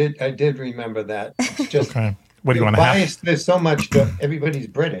that, I did remember that. It's just okay. What do you want to have? There's so much to everybody's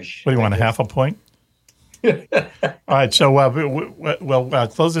British. What do you want? Half a point. All right. So we'll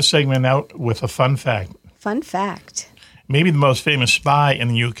close this segment out with a fun fact. Fun fact. Maybe the most famous spy in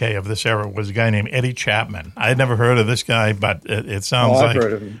the UK of this era was a guy named Eddie Chapman. I had never heard of this guy, but it sounds like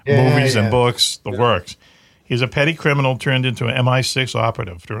movies and books, the works. He's a petty criminal turned into an MI6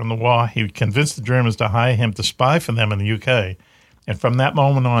 operative. During the war, he convinced the Germans to hire him to spy for them in the UK, and from that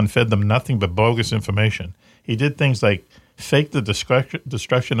moment on fed them nothing but bogus information. He did things like fake the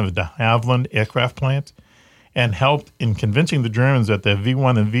destruction of the de Havilland aircraft plant and helped in convincing the Germans that their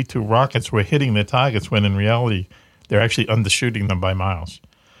V-1 and V-2 rockets were hitting their targets when in reality they're actually undershooting them by miles.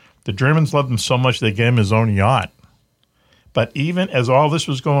 The Germans loved him so much they gave him his own yacht. But even as all this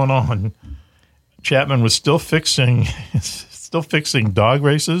was going on, Chapman was still fixing dog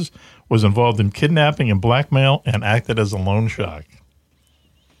races, was involved in kidnapping and blackmail, and acted as a loan shark.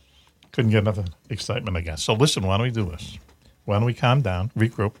 Couldn't get enough excitement, I guess. So listen, why don't we do this? Why don't we calm down,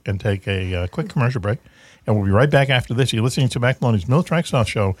 regroup, and take a quick commercial break? And we'll be right back after this. You're listening to Mac Maloney's Military South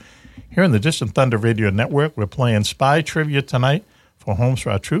Show here on the Distant Thunder Radio Network. We're playing Spy Trivia tonight for Homes for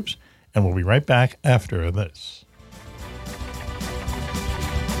Our Troops, and we'll be right back after this.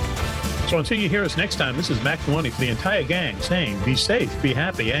 So until you hear us next time, this is Mac Maloney for the entire gang saying be safe, be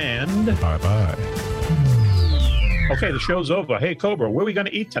happy, and bye-bye. Okay, the show's over. Hey, Cobra, where are we going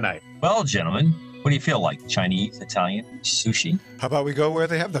to eat tonight? Well, gentlemen, what do you feel like? Chinese, Italian, sushi? How about we go where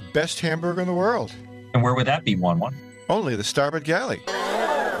they have the best hamburger in the world? And where would that be, Juan? Only the Starboard Galley.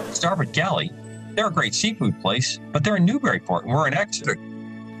 Starboard Galley? They're a great seafood place, but they're in Newburyport and we're in Exeter.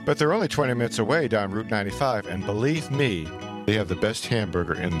 But they're only 20 minutes away down Route 95, and believe me, they have the best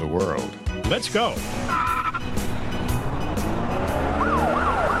hamburger in the world. Let's go.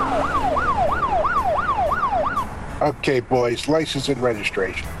 Okay, boys, license and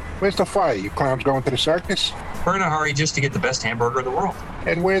registration. Where's the fire? You clowns going to the circus? We're in a hurry just to get the best hamburger in the world.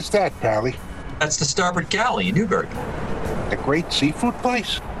 And where's that, Pally? That's the Starboard Galley in Newburyport. A great seafood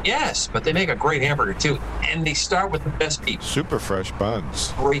place? Yes, but they make a great hamburger too. And they start with the best beef. Super fresh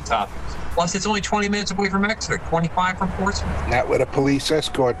buns. Great toppings. Plus, it's only 20 minutes away from Exeter, 25 from Portsmouth. Not with a police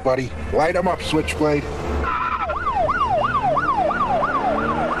escort, buddy. Light 'em up, Switchblade.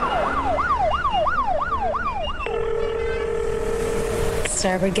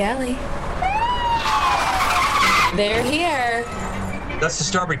 Starboard Galley. They're here. That's the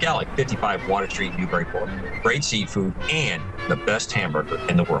Starboard Galley, 55 Water Street, Newburyport. Great seafood and the best hamburger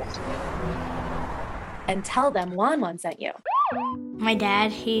in the world. And tell them Juan sent you. My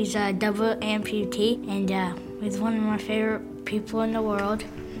dad, he's a double amputee, and he's one of my favorite people in the world.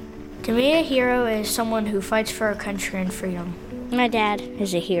 To me, a hero is someone who fights for our country and freedom. My dad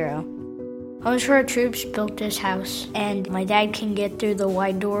is a hero. Homes for Our Troops built this house, and my dad can get through the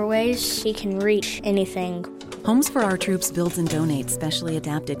wide doorways. He can reach anything. Homes for Our Troops builds and donates specially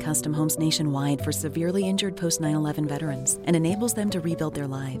adapted custom homes nationwide for severely injured post-9/11 veterans and enables them to rebuild their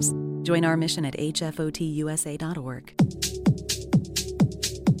lives. Join our mission at hfotusa.org.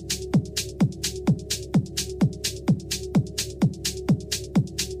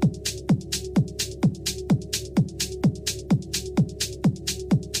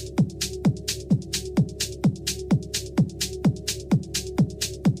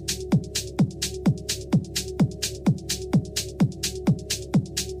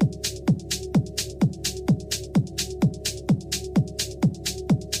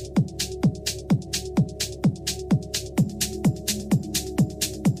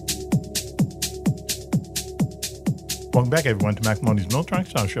 Welcome back, everyone, to Mac Maloney's Military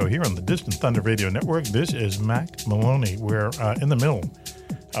Sound Show here on the Distant Thunder Radio Network. This is Mac Maloney. We're in the middle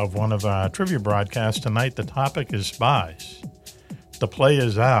of one of our trivia broadcasts tonight. The topic is spies. The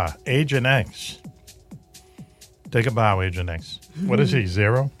players are Agent X. Take a bow, Agent X. What is he,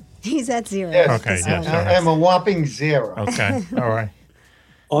 0? He's at 0. Yes. Okay, yes. I'm a whopping 0. Okay, all right.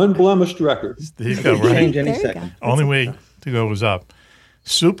 Unblemished record. There you go, right? Change any second. Only way to go is up.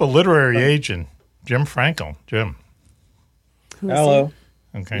 Super literary agent, Jim Frankel. Jim. Hello.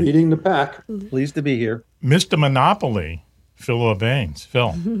 Okay. Leading the pack. Pleased to be here. Mr. Monopoly, Phil Urbanes.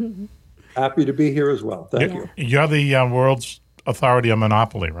 Phil. Happy to be here as well. Thank you. You're the world's authority on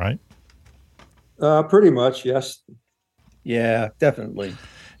Monopoly, right? Pretty much, yes. Yeah, definitely.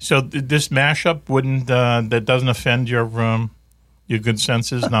 So this mashup wouldn't that doesn't offend your good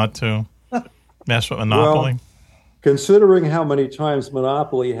senses not to mess with Monopoly? Well, considering how many times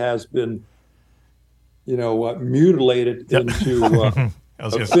Monopoly has been, mutilated into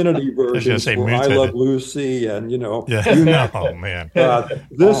affinity versions for I Love Lucy and, Oh, man.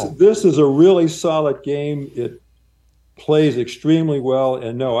 This is a really solid game. It plays extremely well,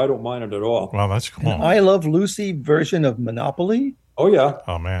 and no, I don't mind it at all. Well, that's cool. I Love Lucy version of Monopoly? Oh, yeah.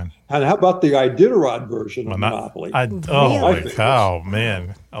 Oh, man. And how about the Iditarod version of Monopoly? My cow,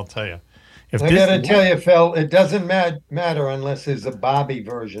 man. I'll tell you. I got to tell you, Phil, it doesn't matter unless there's a Barbie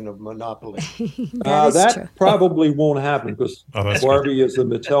version of Monopoly. that probably won't happen because Barbie is a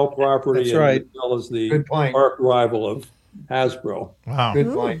Mattel property. That's right. And Mattel is the arch rival of Hasbro. Wow.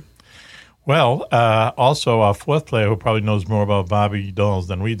 Good point. Well, also our fourth player who probably knows more about Barbie dolls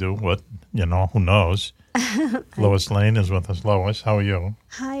than we do, but, who knows? Lois Lane is with us. Lois, how are you?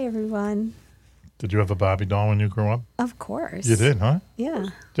 Hi, everyone. Did you have a Barbie doll when you grew up? Of course. You did, huh? Yeah. Did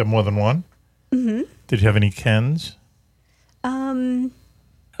you have more than one? Mm-hmm. Did you have any Kens? No.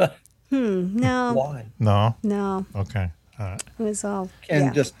 Why? No? No. Okay. It was all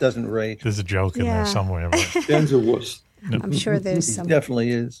Ken just doesn't rate. There's a joke in there somewhere. Ken's a wuss. I'm sure there's some. Definitely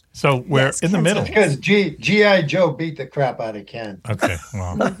is. So we're in the middle. Because G.I. Joe beat the crap out of Ken. Okay,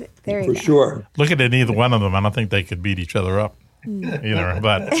 well. There you go. For sure. Look at either one of them. I don't think they could beat each other up either,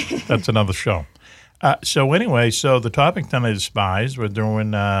 but that's another show. So anyway, the topic tonight is spies. We're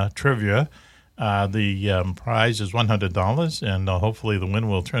doing trivia. The prize is $100, and hopefully the winner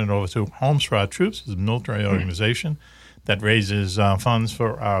will turn it over to Homes for Our Troops, a military organization that raises funds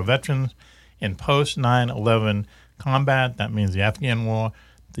for our veterans in post 9/11 combat. That means the Afghan war,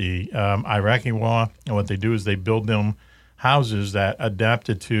 the Iraqi war, and what they do is they build them houses that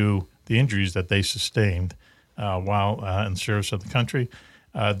adapted to the injuries that they sustained while in service of the country.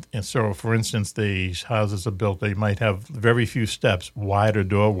 And so, for instance, these houses are built, they might have very few steps, wider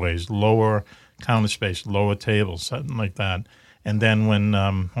doorways, lower counter space, lower tables, something like that. And then when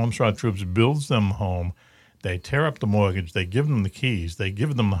Homes for Our Troops builds them home, they tear up the mortgage, they give them the keys, they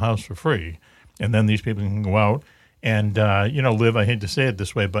give them the house for free, and then these people can go out and, live, I hate to say it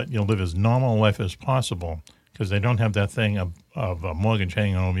this way, but live as normal a life as possible because they don't have that thing of a mortgage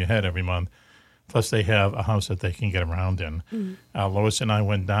hanging over your head every month. Plus, they have a house that they can get around in. Lois and I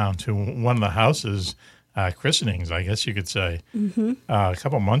went down to one of the houses, christenings, I guess you could say, a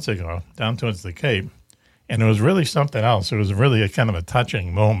couple months ago, down towards the Cape. And it was really something else. It was really a kind of a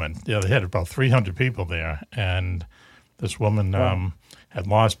touching moment. They had about 300 people there. And this woman had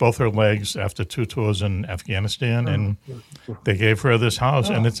lost both her legs after 2 tours in Afghanistan. And they gave her this house.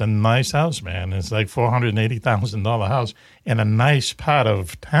 And it's a nice house, man. It's like $480,000 house in a nice part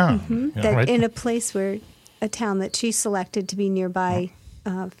of town. Right? In a place a town that she selected to be nearby,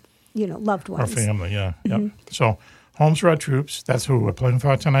 loved ones. Her family, yeah. Yep. So Homes for Our Troops, that's who we're playing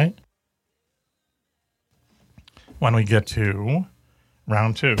for tonight. When we get to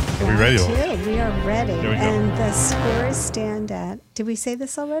round 2. Are we ready? Round 2. We are ready. Here we go. And the scores stand at, did we say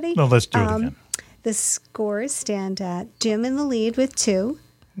this already? No, let's do it again. The scores stand at Jim in the lead with 2,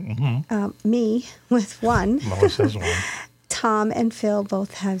 me with 1. Lois has 1. Tom and Phil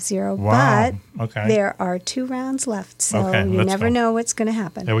both have 0, wow. but there are 2 rounds left, so you never know what's going to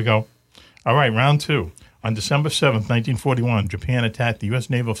happen. There we go. All right, round 2. On December 7th, 1941, Japan attacked the U.S.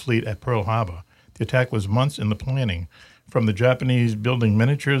 naval fleet at Pearl Harbor. The attack was months in the planning, from the Japanese building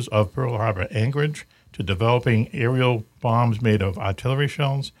miniatures of Pearl Harbor anchorage to developing aerial bombs made of artillery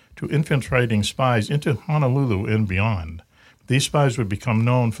shells to infiltrating spies into Honolulu and beyond. These spies would become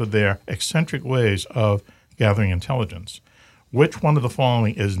known for their eccentric ways of gathering intelligence. Which one of the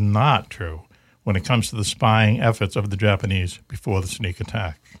following is not true when it comes to the spying efforts of the Japanese before the sneak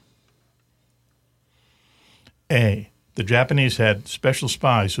attack? A. The Japanese had special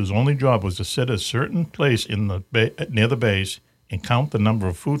spies whose only job was to sit at a certain place in near the base and count the number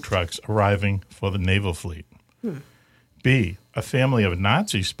of food trucks arriving for the naval fleet. B. A family of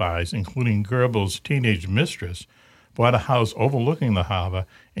Nazi spies, including Goebbels' teenage mistress, bought a house overlooking the harbor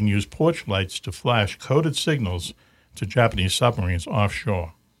and used porch lights to flash coded signals to Japanese submarines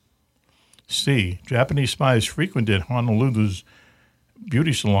offshore. C. Japanese spies frequented Honolulu's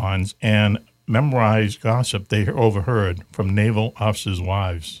beauty salons and memorize gossip they overheard from naval officers'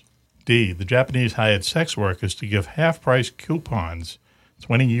 wives. D, the Japanese hired sex workers to give half-price coupons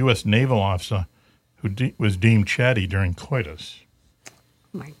to any U.S. naval officer who was deemed chatty during coitus. Oh,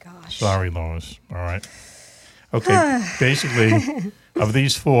 my gosh. Sorry, Lois. All right. Okay, basically, of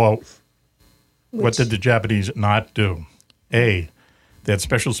these four, what did the Japanese not do? A, they had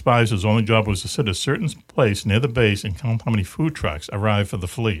special spies whose only job was to sit at a certain place near the base and count how many food trucks arrived for the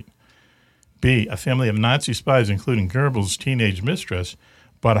fleet. B, a family of Nazi spies, including Goebbels' teenage mistress,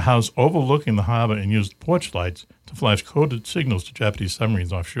 bought a house overlooking the harbor and used porch lights to flash coded signals to Japanese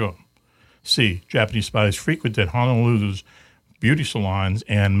submarines offshore. C, Japanese spies frequented Honolulu's beauty salons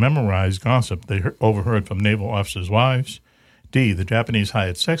and memorized gossip they overheard from naval officers' wives. D, the Japanese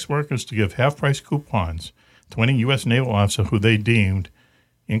hired sex workers to give half-price coupons to any U.S. naval officer who they deemed,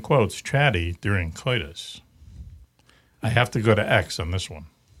 in quotes, chatty during coitus. I have to go to X on this one.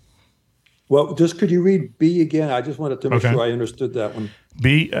 Well, just could you read B again? I just wanted to make sure I understood that one.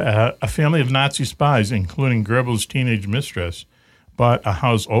 B, a family of Nazi spies, including Goebbels' teenage mistress, bought a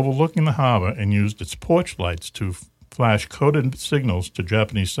house overlooking the harbor and used its porch lights to flash coded signals to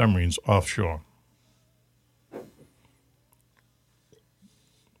Japanese submarines offshore.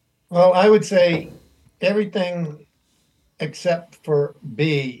 Well, I would say everything except for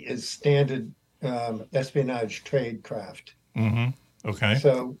B is standard espionage tradecraft. Mm-hmm. Okay.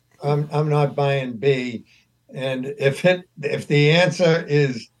 So I'm not buying B, and if the answer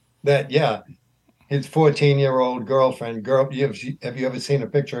is that, yeah, his 14-year-old girlfriend, have you ever seen a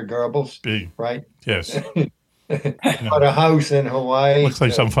picture of Goebbels? B. Right? Yes. Bought a house in Hawaii. Looks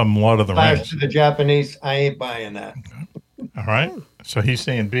like something from Lord of the Rings. To the Japanese, I ain't buying that. All right. So he's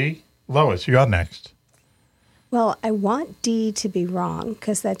saying B. Lois, you're next. Well, I want D to be wrong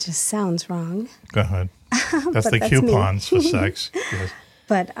because that just sounds wrong. Go ahead. That's the coupons for sex. Yes.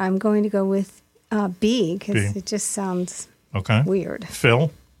 But I'm going to go with B because it just sounds weird. Phil?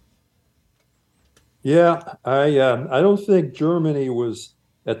 Yeah, I don't think Germany was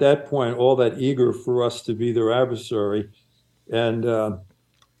at that point all that eager for us to be their adversary, and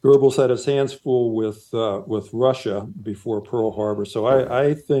Goebbels had his hands full with Russia before Pearl Harbor. So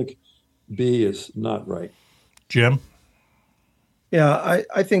I think B is not right. Jim? Yeah,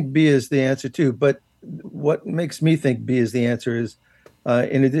 I think B is the answer too. But what makes me think B is the answer is,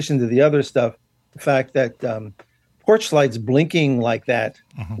 in addition to the other stuff, the fact that porch lights blinking like that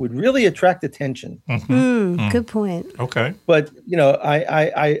would really attract attention. Good point. Okay. But,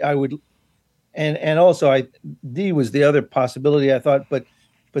 I would, and also D was the other possibility I thought, but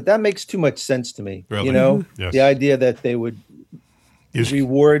that makes too much sense to me. Really? Yes. The idea that they would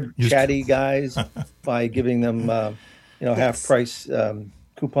reward chatty guys by giving them, half price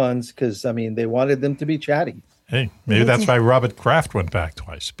coupons because, they wanted them to be chatty. Hey, maybe that's why Robert Kraft went back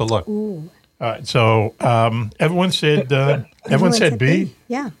twice. But look. All right, so everyone said B?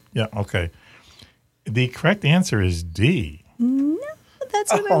 Yeah. Yeah, okay. The correct answer is D. No,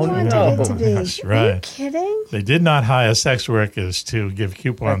 that's what I wanted it to be. That's right. Are you kidding? They did not hire sex workers to give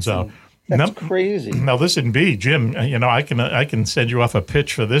coupons out. That's crazy. Now listen, B, Jim, I can send you off a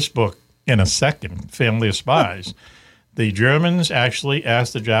pitch for this book in a second, Family of Spies. The Germans actually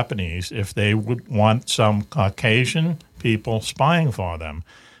asked the Japanese if they would want some Caucasian people spying for them.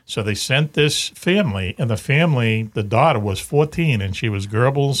 So they sent this family, and the daughter was 14, and she was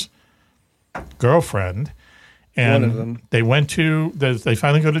Goebbels' girlfriend. And one of them. They went to, they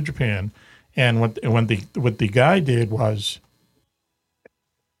finally go to Japan, and what the guy did was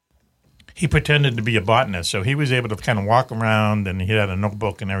he pretended to be a botanist, so he was able to kind of walk around, and he had a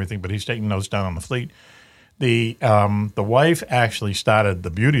notebook and everything, but he's taking notes down on the fleet. The wife actually started the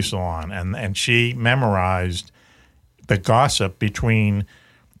beauty salon, and she memorized the gossip between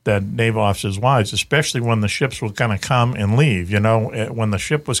the naval officers' wives, especially when the ships would kind of come and leave. When the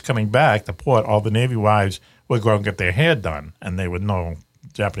ship was coming back to port, all the Navy wives would go and get their hair done, and they would know,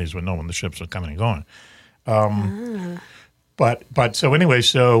 Japanese would know when the ships were coming and going. But so anyway,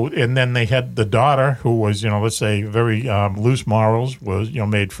 and then they had the daughter who was, let's say very loose morals, was,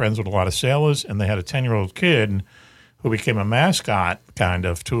 made friends with a lot of sailors, and they had a 10-year-old kid who became a mascot kind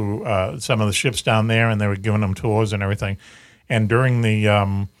of to some of the ships down there, and they were giving them tours and everything. And during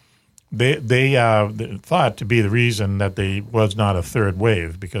the they thought to be the reason that there was not a third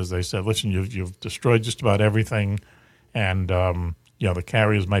wave, because they said, listen, you've destroyed just about everything, and the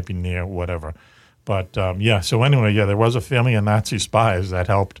carriers might be near, whatever. But so anyway, there was a family of Nazi spies that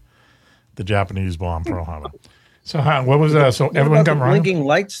helped the Japanese bomb Pearl Harbor. So what was that? So everyone got wrong. Blinking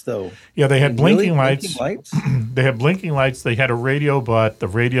lights, though. Yeah, they had blinking lights. Blinking lights? They had blinking lights. They had a radio, but the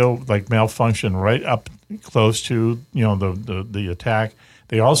radio malfunctioned right up close to the attack.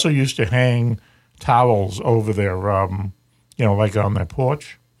 They also used to hang towels over their like on their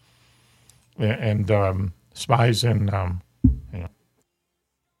porch, and spies and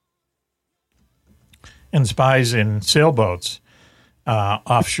spies in sailboats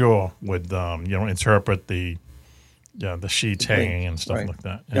offshore would interpret the sheets hanging and stuff like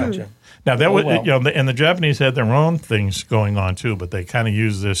that. Yeah. Gotcha. Now that was and the Japanese had their own things going on too, but they kind of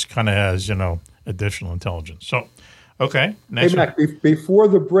use this kind of as additional intelligence. So, okay, next. Hey Mac, before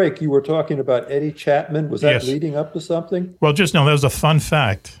the break, you were talking about Eddie Chapman. Was that leading up to something? Well, that was a fun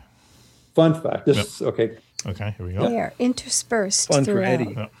fact. Fun fact. This okay. Okay, here we go. They are interspersed. Fun throughout. for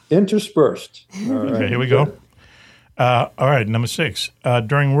Eddie. Interspersed. All right. Okay, here we go. All right, number 6.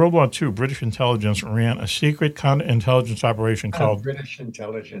 During World War II, British intelligence ran a secret counterintelligence operation called... British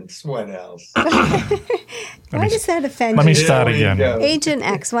intelligence. What else? Why does that offend you? Let me start again. Agent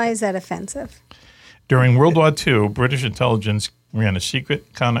X, why is that offensive? During World War II, British intelligence ran a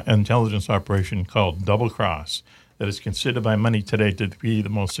secret counterintelligence operation called Double Cross that is considered by many today to be the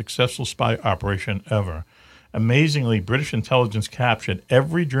most successful spy operation ever. Amazingly, British intelligence captured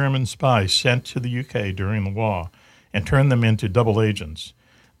every German spy sent to the UK during the war and turned them into double agents,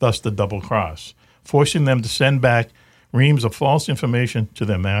 thus the double cross, forcing them to send back reams of false information to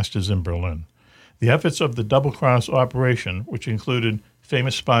their masters in Berlin. The efforts of the double cross operation, which included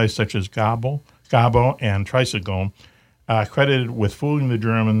famous spies such as Gabo and Treisegel, are credited with fooling the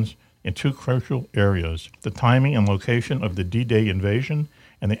Germans in 2 crucial areas: the timing and location of the D-Day invasion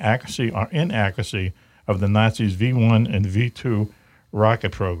and the accuracy or inaccuracy of the Nazis' V-1 and V-2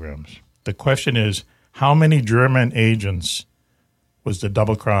 rocket programs. The question is, how many German agents was the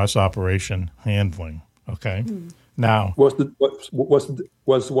double cross operation handling? Okay. Now, was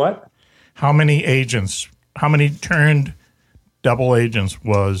what? How many agents? How many turned double agents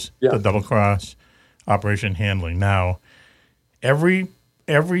was the double cross operation handling? Now, every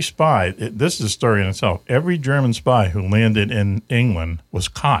spy. This is a story in itself. Every German spy who landed in England was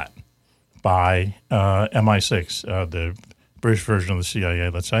caught by MI6, the British version of the CIA.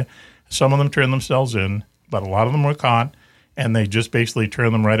 Let's say. Some of them turned themselves in, but a lot of them were caught, and they just basically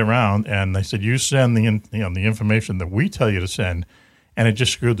turned them right around. And they said, "You send the information that we tell you to send," and it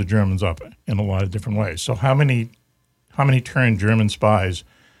just screwed the Germans up in a lot of different ways. So, how many turned German spies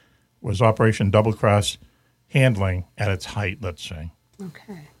was Operation Double Cross handling at its height? Let's say.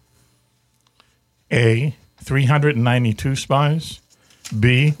 Okay. A, 392 spies.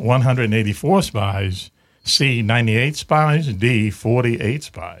 B, 184 spies. C, 98 spies. D, 48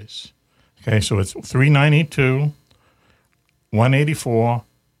 spies. Okay, so it's 392, 184,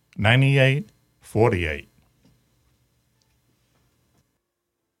 98, 48.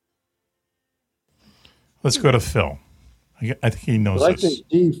 Let's go to Phil. I think he knows this. I think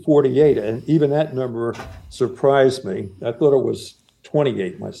D, 48, and even that number surprised me. I thought it was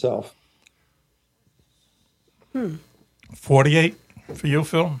 28 myself. 48 for you,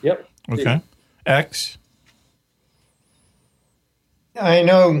 Phil? Yep. Okay. X? I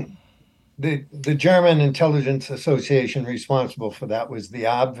know the German Intelligence Association responsible for that was the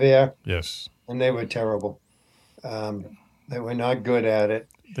Abwehr. Yes. And they were terrible. They were not good at it.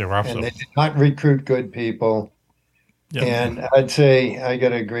 They were and they did not recruit good people. Yep. And I'd say I got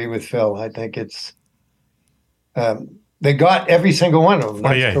to agree with Phil. I think it's they got every single one of them.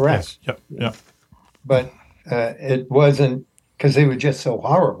 That's correct. Yes. Yep. But it wasn't because they were just so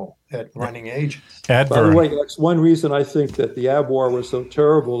horrible at running agents. By the way, that's one reason I think that the Abwehr was so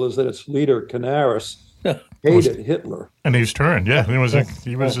terrible is that its leader, Canaris, hated Hitler. And he's turned, He was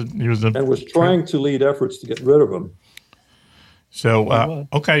and was trying to lead efforts to get rid of him. So,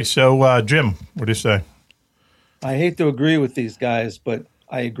 okay. So, Jim, what do you say? I hate to agree with these guys, but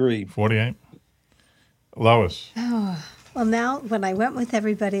I agree. 48. Lois. Oh, well, now when I went with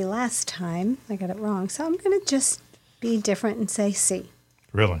everybody last time, I got it wrong. So I'm going to just be different and say C.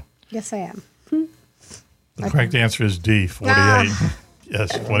 Really? Yes, I am. The correct answer is D, 48.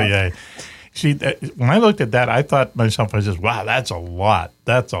 Yes, 48. See, when I looked at that, I thought to myself, I said, wow, that's a lot.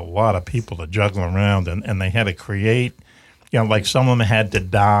 That's a lot of people to juggle around. And they had to create, like some of them had to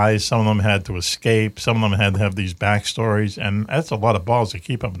die, some of them had to escape, some of them had to have these backstories. And that's a lot of balls to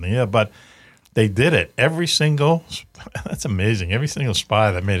keep up in the air. But they did it. That's amazing. Every single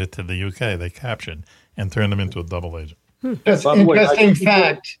spy that made it to the UK, they captured and turned them into a double agent. That's interesting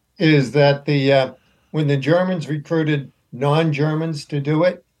fact is that when the Germans recruited non-Germans to do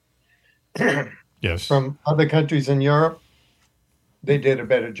it, yes, from other countries in Europe, they did a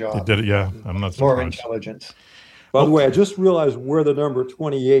better job. They did it, yeah. I'm not surprised. More intelligence. By the way, I just realized where the number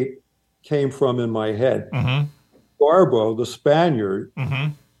 28 came from in my head. Mm-hmm. Garbo, the Spaniard,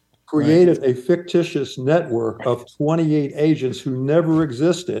 created a fictitious network of 28 agents who never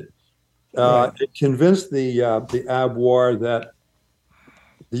existed. It convinced the Abwehr that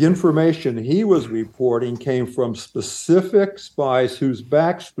the information he was reporting came from specific spies whose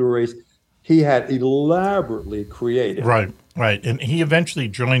backstories he had elaborately created. Right. And he eventually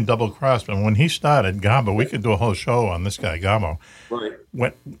joined Double Cross. But when he started, Gabo, we could do a whole show on this guy, Gabo. Right.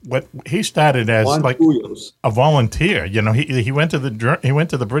 What he started as like a volunteer. You know, he went to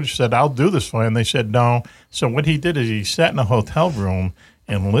the British, said, "I'll do this for you," and they said no. So what he did is he sat in a hotel room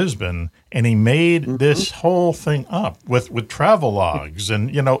in Lisbon, and he made this whole thing up with travel logs,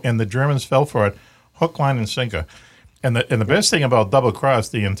 and and the Germans fell for it, hook, line, and sinker. And the best thing about Double Cross,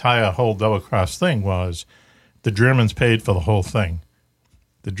 the entire whole Double Cross thing, was the Germans paid for the whole thing.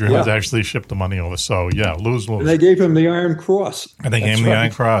 The Germans actually shipped the money over. So lose. And they gave him the Iron Cross. And they gave him the Iron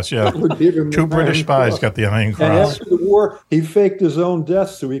Cross. Yeah, 2 British spies got the Iron Cross. And after the war, he faked his own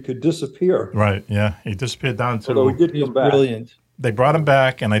death so he could disappear. Right. Yeah, he disappeared down to. Although he did come back. Brilliant. They brought him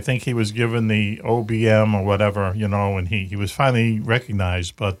back, and I think he was given the OBM or whatever, and he was finally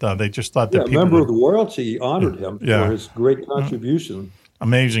recognized. But they just thought that people. A member of the royalty honored him for his great contribution.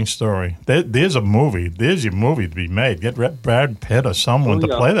 Amazing story. There's a movie. There's your movie to be made. Get Brad Pitt or someone to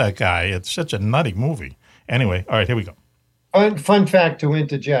play that guy. It's such a nutty movie. Anyway, all right, here we go. Fun fact to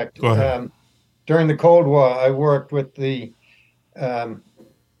interject. Go ahead. During the Cold War, I worked with the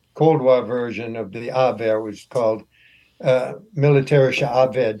Cold War version of the Abwehr, which is called Militärische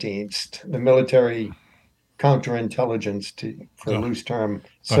Abwehrdienst, the military counterintelligence for loose term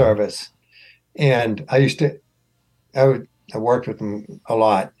service. And I worked with them a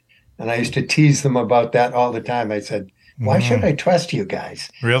lot, and I used to tease them about that all the time. I said, "Why should I trust you guys?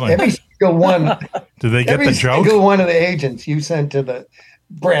 Really? Every single one." Do they get the joke? Every single one of the agents you sent to the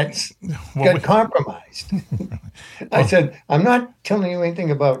Brits got compromised. I said, "I'm not telling you anything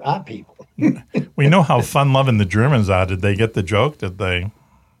about our people." We know how fun-loving the Germans are. Did they get the joke? Did they?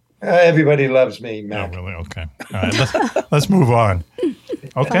 Everybody loves me, Mac. Oh, really? Okay. All right, let's move on.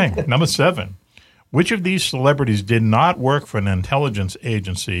 Okay, number 7. Which of these celebrities did not work for an intelligence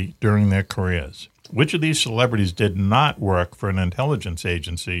agency during their careers? Which of these celebrities did not work for an intelligence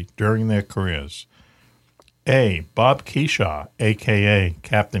agency during their careers? A. Bob Keeshaw, a.k.a.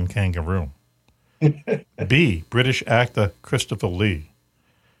 Captain Kangaroo. B. British actor Christopher Lee.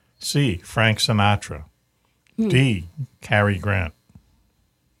 C. Frank Sinatra. D. Cary Grant.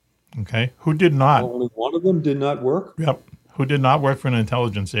 Okay. Who did not? Only one of them did not work? Yep. Who did not work for an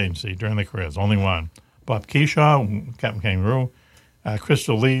intelligence agency during their careers? Only one. Bob Keeshaw, Captain Kangaroo.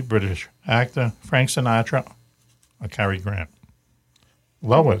 Christopher Lee, British actor. Frank Sinatra. Or Cary Grant.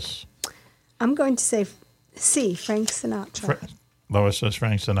 Lois. I'm going to say C. Frank Sinatra. Lois says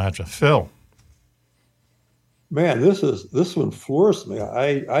Frank Sinatra. Phil. Man, this one floors me.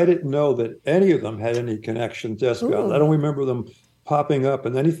 I didn't know that any of them had any connection to espionage. I don't remember them popping up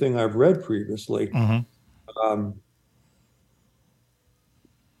in anything I've read previously. Mm-hmm.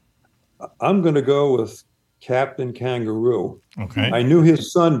 I'm going to go with Captain Kangaroo. Okay. I knew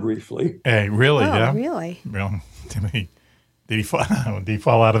his son briefly. Hey, really? Yeah. Really? Did he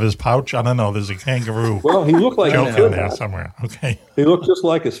fall out of his pouch? I don't know. There's a kangaroo. Well, he looked like joke in there somewhere. Okay. He looked just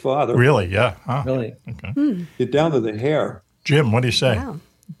like his father. Really? Yeah. Huh? Really? Okay. Get down to the hair. Jim, what do you say?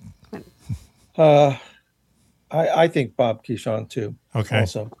 Wow. I think Bob Keeshaw too. Okay.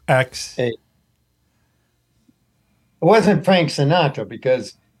 Also. X. A. It wasn't Frank Sinatra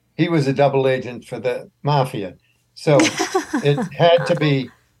because he was a double agent for the mafia. So it had to be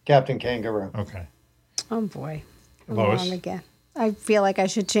Captain Kangaroo. Okay. Oh, boy. I'm Lois? wrong again. I feel like I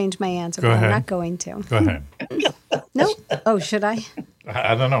should change my answer, Go but ahead. I'm not going to. Go ahead. No? Oh, should I?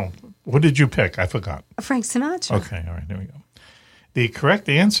 I don't know. What did you pick? I forgot. Frank Sinatra. Okay. All right. There we go. The correct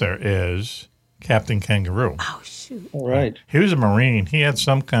answer is Captain Kangaroo. Oh, shoot. All right. He was a Marine. He had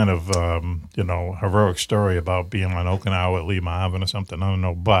some kind of, heroic story about being on Okinawa at Lee Marvin or something. I don't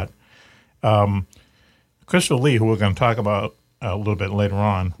know. But Christopher Lee, who we're going to talk about a little bit later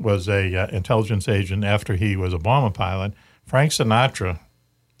on, was a intelligence agent after he was a bomber pilot. Frank Sinatra,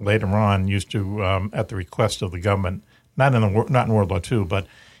 later on, used to, at the request of the government, not in World War II, but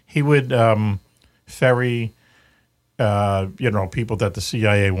he would ferry, people that the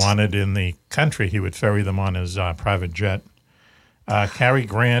CIA wanted in the country. He would ferry them on his private jet. Cary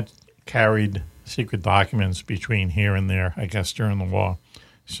Grant carried secret documents between here and there, I guess, during the war.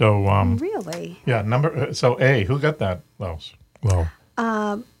 So really? Yeah. So A, who got that, Lois? Well,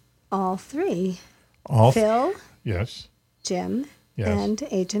 all three. All Phil. Yes. Jim. Yes. And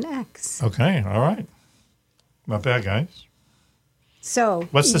Agent X. Okay. All right. Not bad, guys. So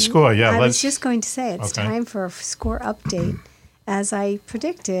what's the score? Yeah. I was just going to say it's okay. time for a score update. as I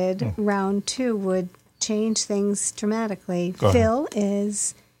predicted, round 2 would change things dramatically. Go ahead.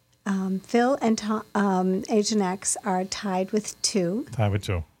 Phil and Agent X are tied with 2. Tied with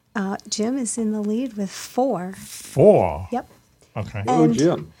 2. Jim is in the lead with 4. 4? Yep. Okay. And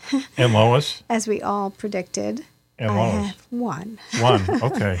Jim. And Lois? As we all predicted, And I Lois? have 1. 1,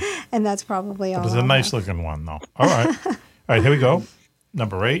 okay. And that's probably all. But it's a nice-looking one, though. All right. All right, here we go.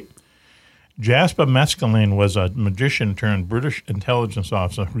 Number 8. Jasper Mescaline was a magician turned British intelligence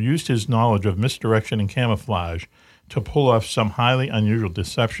officer who used his knowledge of misdirection and camouflage to pull off some highly unusual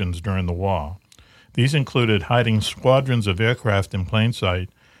deceptions during the war. These included hiding squadrons of aircraft in plain sight,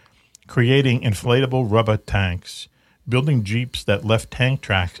 creating inflatable rubber tanks, building jeeps that left tank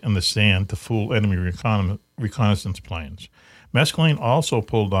tracks in the sand to fool enemy reconnaissance planes. Mescaline also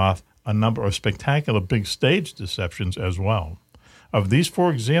pulled off a number of spectacular big stage deceptions as well. Of these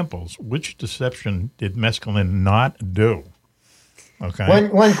 4 examples, which deception did Mescaline not do? Okay.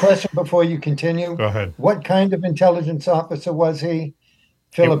 One question before you continue. Go ahead. What kind of intelligence officer was he?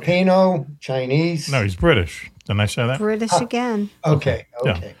 Filipino, Chinese? No, he's British. Didn't I say that? British again. Okay.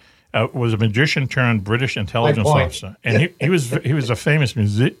 Yeah. Was a magician turned British intelligence officer, and he was a famous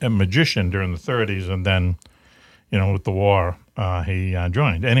magician during the 30s, and then, with the war, he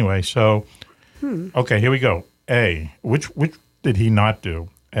joined. Anyway, so okay, here we go. A, which did he not do?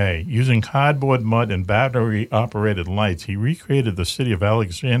 A, using cardboard, mud, and battery-operated lights, he recreated the city of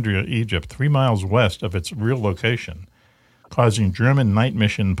Alexandria, Egypt, 3 miles west of its real location, causing German night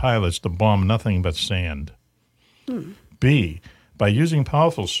mission pilots to bomb nothing but sand. B, by using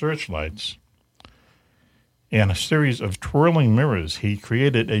powerful searchlights and a series of twirling mirrors, he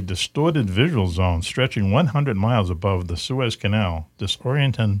created a distorted visual zone stretching 100 miles above the Suez Canal,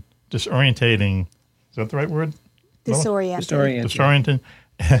 disorientating, is that the right word? Disorienting.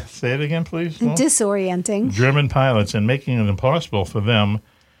 Say it again, please. Disorienting. German pilots and making it impossible for them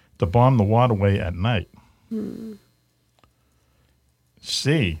to bomb the waterway at night.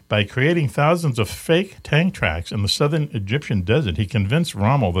 C, by creating thousands of fake tank tracks in the southern Egyptian desert, he convinced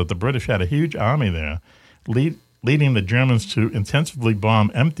Rommel that the British had a huge army there, leading the Germans to intensively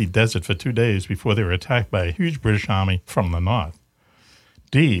bomb empty desert for 2 days before they were attacked by a huge British army from the north.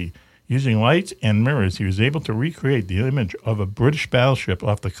 D, using lights and mirrors, he was able to recreate the image of a British battleship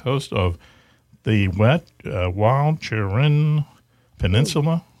off the coast of the Walcheren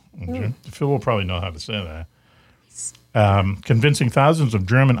Peninsula. Phil will probably know how to say that. Convincing thousands of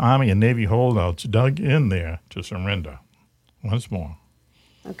German Army and Navy holdouts dug in there to surrender. Once more.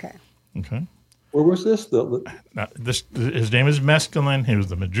 Okay. Where was this? His name is Mescaline. He was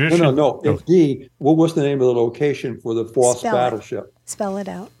the magician. No. D, what was the name of the location for the false battleship? Spell it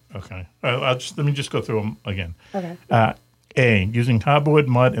out. Okay. Let me just go through them again. Okay. A, using cardboard,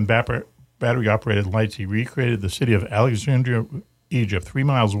 mud, and battery-operated lights, he recreated the city of Alexandria, Egypt, 3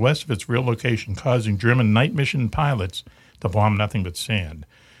 miles west of its real location, causing German night mission pilots to bomb nothing but sand.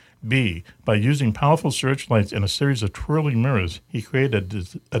 B, by using powerful searchlights and a series of twirling mirrors, he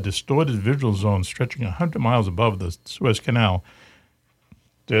created a distorted visual zone stretching 100 miles above the Suez Canal,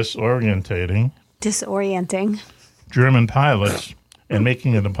 disorienting German pilots and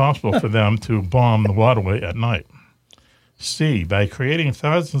making it impossible for them to bomb the waterway at night. C, by creating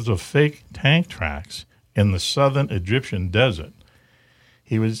thousands of fake tank tracks in the southern Egyptian desert,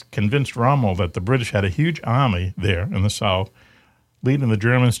 he was convinced Rommel that the British had a huge army there in the south, leading the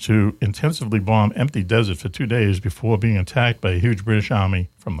Germans to intensively bomb empty desert for 2 days before being attacked by a huge British army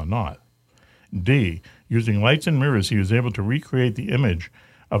from the north. D, using lights and mirrors, he was able to recreate the image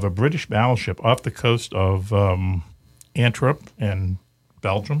of a British battleship off the coast of Antwerp in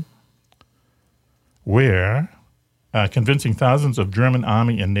Belgium, where convincing thousands of German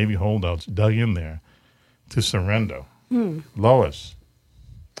Army and Navy holdouts dug in there to surrender. Lois.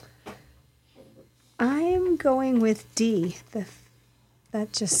 I'm going with D.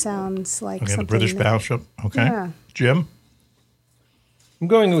 That just sounds like something. The British battleship. Okay. Yeah. Jim? I'm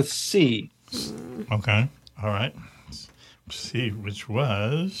going with C. Okay. All right. C, which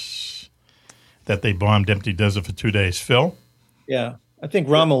was that they bombed empty desert for 2 days. Phil? Yeah. I think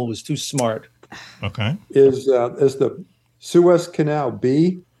Rommel was too smart. Okay. Is the Suez Canal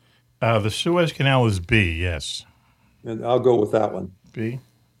B? The Suez Canal is B, yes. And I'll go with that one. B.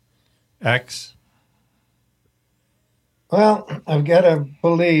 X. Well, I've got to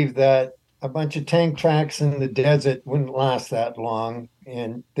believe that a bunch of tank tracks in the desert wouldn't last that long,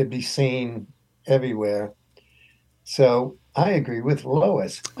 and they'd be seen everywhere. So I agree with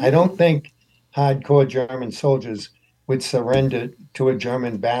Lois. I don't think hardcore German soldiers would surrender to a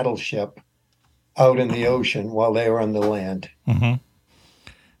German battleship out in the ocean while they were on the land.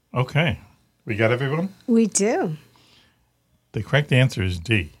 Okay. We got everyone? We do. The correct answer is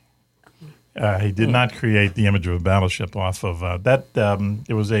D. He did not create the image of a battleship off of that.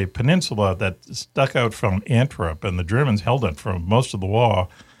 It was a peninsula that stuck out from Antwerp, and the Germans held it for most of the war,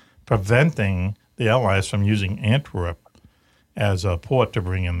 preventing the Allies from using Antwerp as a port to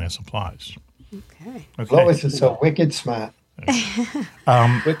bring in their supplies. Okay. Lois is so wicked smart.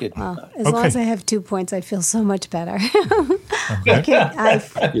 Wicked. Well, as long as I have 2 points, I feel so much better.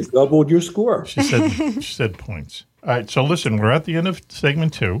 You doubled your score. She said points. All right, so listen, we're at the end of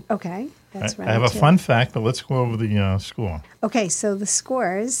segment 2. Okay, that's right. I have a fun fact, but let's go over the score. Okay, so the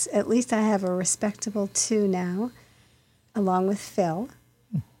scores, at least I have a respectable 2 now, along with Phil.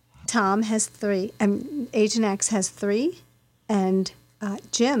 Tom has 3, Agent X has 3, and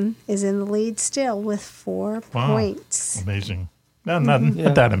Jim is in the lead still with 4 points. Amazing. No,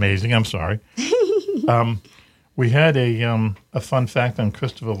 not that amazing. I'm sorry. We had a fun fact on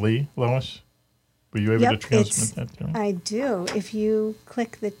Christopher Lee, Lois. Were you able to transmit that to him? I do. If you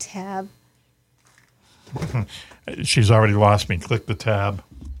click the tab. She's already lost me. Click the tab.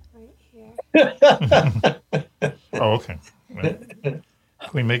 Right here. Oh, okay. Can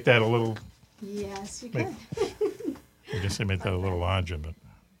we make that a little... Yes, you can. I guess they make that a little larger, but...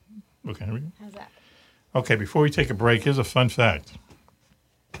 Okay, here we go. How's that? Okay, before we take a break, here's a fun fact.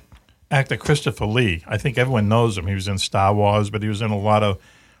 Actor Christopher Lee, I think everyone knows him. He was in Star Wars, but he was in a lot of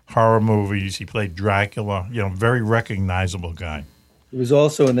horror movies. He played Dracula, very recognizable guy. He was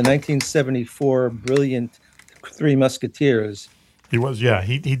also in the 1974 brilliant Three Musketeers. He was, yeah.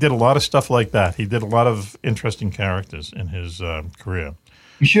 He did a lot of stuff like that. He did a lot of interesting characters in his career.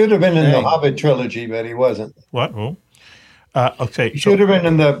 He should have been in the Hobbit trilogy, but he wasn't. What? Who? Okay. He should have been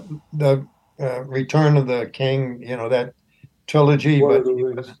in the Return of the King, that trilogy, but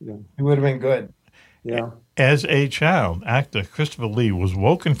he would have been good. Yeah. As a child, actor Christopher Lee was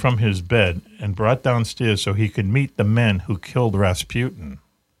woken from his bed and brought downstairs so he could meet the men who killed Rasputin.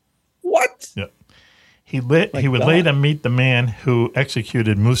 What? Yeah. He would later meet the man who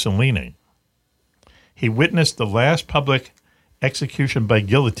executed Mussolini. He witnessed the last public execution by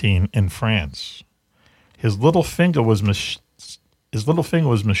guillotine in France. His little finger was misshapen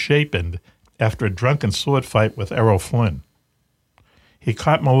after a drunken sword fight with Errol Flynn. He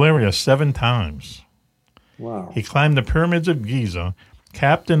caught malaria 7 times. Wow. He climbed the pyramids of Giza,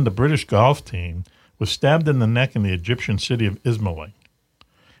 captained the British golf team, was stabbed in the neck in the Egyptian city of Ismaili.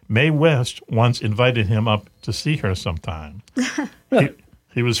 Mae West once invited him up to see her sometime.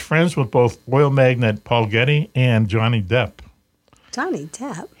 He was friends with both oil magnate Paul Getty and Johnny Depp. Johnny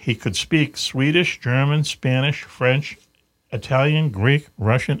Depp? He could speak Swedish, German, Spanish, French, Italian, Greek,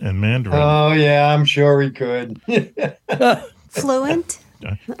 Russian, and Mandarin. Oh, yeah, I'm sure he could. Fluent?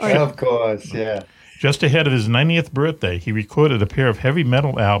 Of course, yeah. Just ahead of his 90th birthday, he recorded a pair of heavy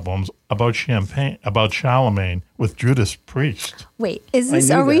metal albums about Charlemagne with Judas Priest. Wait,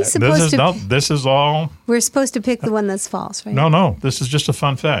 are we supposed to... This is all... We're supposed to pick the one that's false, right? No, this is just a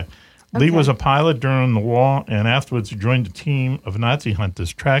fun fact. Okay. Lee was a pilot during the war, and afterwards he joined a team of Nazi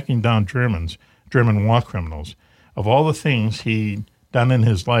hunters tracking down German war criminals. Of all the things he'd done in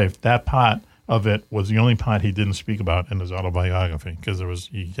his life, that part of it was the only part he didn't speak about in his autobiography because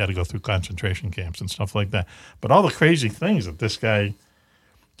he had to go through concentration camps and stuff like that. But all the crazy things that this guy,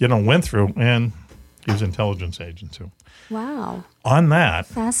 went through, and he was an intelligence agent too. Wow. On that,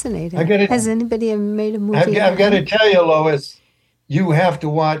 fascinating. Has anybody ever made a movie? I've got to tell you, Lois, you have to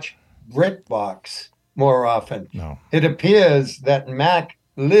watch BritBox more often. No. It appears that Mac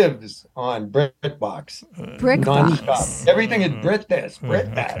lives on BritBox. BritBox. Everything is Brit this,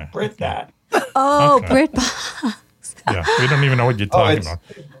 Brit that, okay. Brit that. Oh, okay. BritBox. Yeah, we don't even know what you're talking about.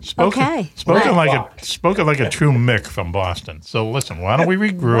 Spoken like a true Mick from Boston. So listen, why don't we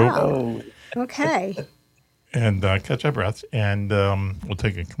regroup? Wow. Okay. And catch our breaths, and we'll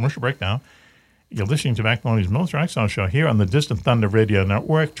take a commercial break now. You're listening to Mac Maloney's Military X-Zone Show here on the Distant Thunder Radio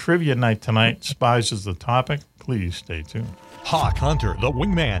Network. Trivia night tonight. Spies is the topic. Please stay tuned. Hawk Hunter, the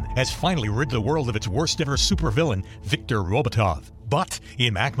wingman, has finally rid the world of its worst-ever supervillain, Viktor Robotov. But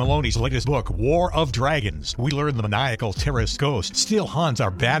in Mac Maloney's latest book, War of Dragons, we learn the maniacal terrorist ghost still haunts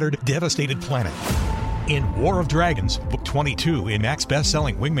our battered, devastated planet. In War of Dragons, Book 22 in Mac's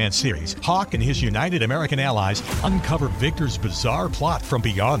best-selling Wingman series, Hawk and his United American allies uncover Victor's bizarre plot from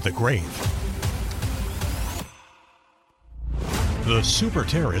beyond the grave. The super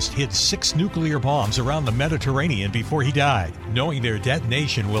terrorist hid 6 nuclear bombs around the Mediterranean before he died, knowing their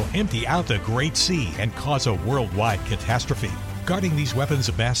detonation will empty out the Great Sea and cause a worldwide catastrophe. Guarding these weapons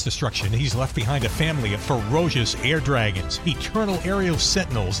of mass destruction, he's left behind a family of ferocious air dragons, eternal aerial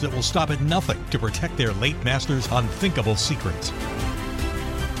sentinels that will stop at nothing to protect their late master's unthinkable secrets.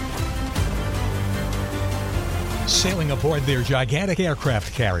 Sailing aboard their gigantic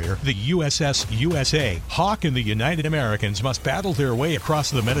aircraft carrier, the USS USA, Hawk and the United Americans must battle their way across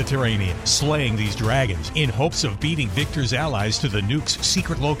the Mediterranean, slaying these dragons in hopes of beating Victor's allies to the nuke's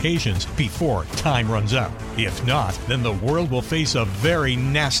secret locations before time runs out. If not, then the world will face a very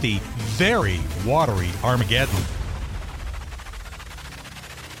nasty, very watery Armageddon.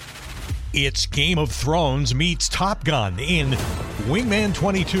 It's Game of Thrones meets Top Gun in Wingman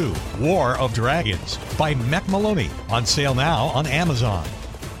 22, War of Dragons by Mac Maloney. On sale now on Amazon.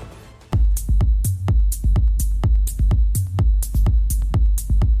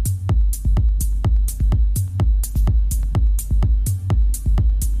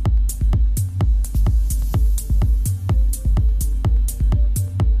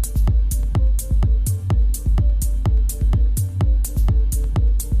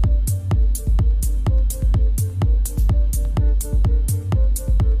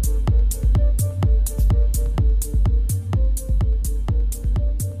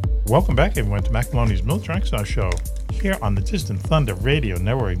 Welcome back, everyone, to Mac Maloney's Military Exile Show here on the Distant Thunder Radio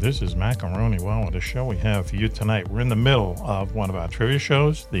Network. This is Macaroni. Well, what a show we have for you tonight. We're in the middle of one of our trivia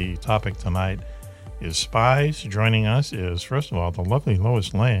shows. The topic tonight is spies. Joining us is, first of all, the lovely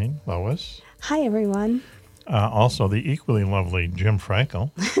Lois Lane. Lois. Hi, everyone. Also, the equally lovely Jim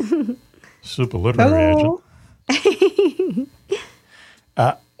Frankel, super literary agent.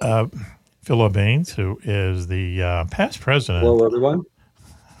 Phil O'Baines, who is the past president. Hello, everyone.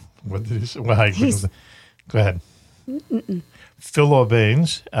 What did he say? Well, go ahead. Phil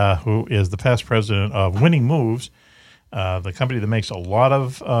O'Baines, who is the past president of Winning Moves, the company that makes a lot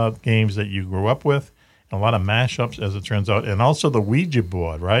of games that you grew up with, and a lot of mashups, as it turns out, and also the Ouija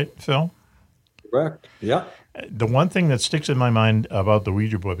board, right, Phil? Correct. Yeah. The one thing that sticks in my mind about the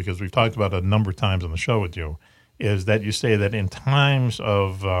Ouija board, because we've talked about it a number of times on the show with you, is that you say that in times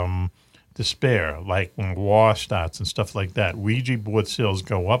of despair, like when war starts and stuff like that, Ouija board sales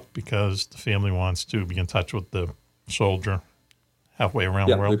go up because the family wants to be in touch with the soldier halfway around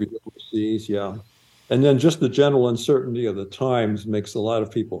the world. Maybe overseas, yeah. And then just the general uncertainty of the times makes a lot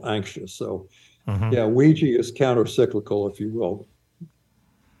of people anxious. So, yeah, Ouija is counter-cyclical, if you will.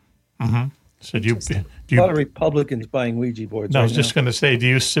 Mm-hmm. So do you a lot of Republicans buying Ouija boards. No, I was just going to say, do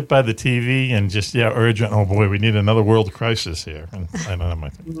you sit by the TV and just urge, oh boy, we need another world crisis here? And I don't know.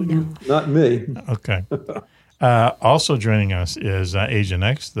 No, not me. Okay. Also joining us is Agent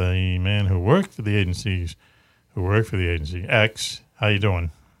X, the man who worked for the agency X. How you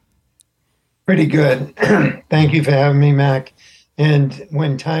doing? Pretty good. Thank you for having me, Mac. And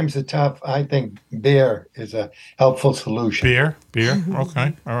when times are tough, I think beer is a helpful solution. Beer?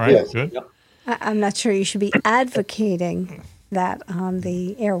 Okay. All right. Yes. Good. Yep. I'm not sure you should be advocating that on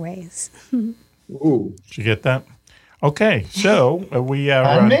the airways. Ooh. Did you get that? Okay, so we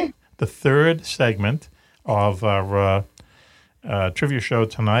are on the third segment of our trivia show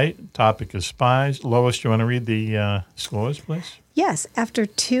tonight. Topic is spies. Lois, do you want to read the scores, please? Yes. After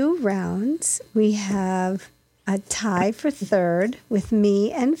 2 rounds, we have a tie for third with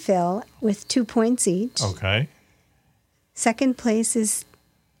me and Phil with 2 points each. Okay. Second place is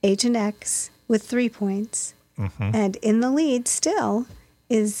Agent X with 3 points. Mm-hmm. And in the lead still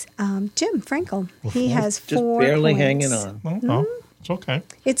is Jim Frankel. He has 4 just barely points. Hanging on. Oh, it's okay.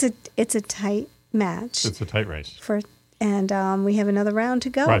 It's a tight match. It's a tight race. And we have another round to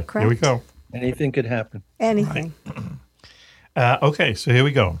go, right. correct? Here we go. Anything could happen. Anything. Right. Okay, so here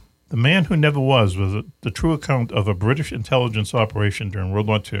we go. The Man Who Never Was the true account of a British intelligence operation during World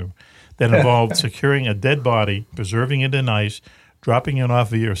War II that involved securing a dead body, preserving it in ice, dropping it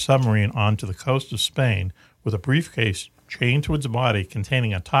off via a submarine onto the coast of Spain with a briefcase chained to its body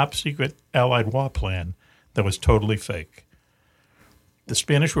containing a top-secret Allied war plan that was totally fake. The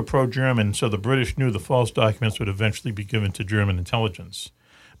Spanish were pro-German, so the British knew the false documents would eventually be given to German intelligence.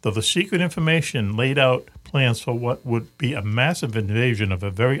 Though the secret information laid out plans for what would be a massive invasion of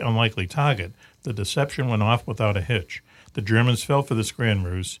a very unlikely target, the deception went off without a hitch. The Germans fell for this grand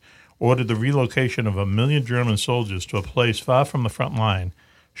ruse, ordered the relocation of 1 million German soldiers to a place far from the front line,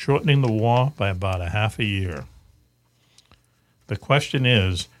 shortening the war by about a half a year. The question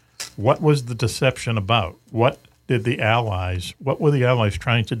is, what was the deception about? What were the Allies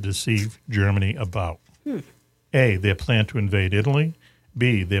trying to deceive Germany about? A, their plan to invade Italy.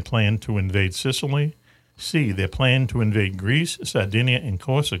 B, their plan to invade Sicily. C, their plan to invade Greece, Sardinia, and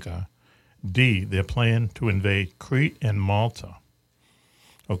Corsica. D, their plan to invade Crete and Malta.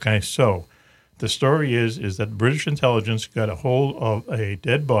 Okay, so the story is that British intelligence got a hold of a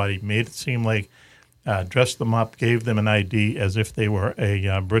dead body, made it seem like, dressed them up, gave them an ID as if they were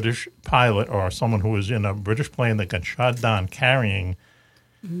a British pilot or someone who was in a British plane that got shot down carrying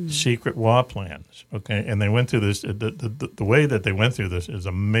secret war plans. Okay, and they went through this. The way that they went through this is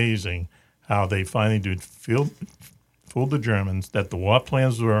amazing. How they finally fooled the Germans that the war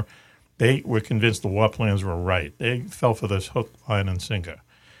plans were. They were convinced the war plans were right. They fell for this hook, line, and sinker.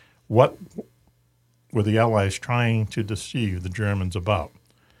 What were the Allies trying to deceive the Germans about?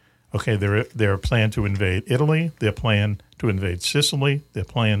 Okay, their plan to invade Italy, their plan to invade Sicily, their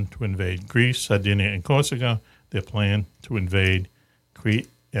plan to invade Greece, Sardinia, and Corsica, their plan to invade Crete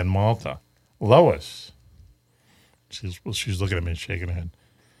and Malta. Lois, she's looking at me and shaking her head.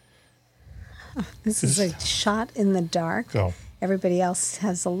 This is a shot in the dark. Go. Everybody else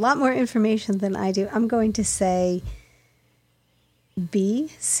has a lot more information than I do. I'm going to say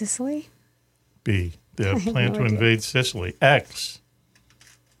B, Sicily. B, their plan to invade Sicily. X.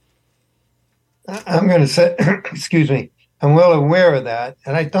 I'm going to say, excuse me, I'm well aware of that.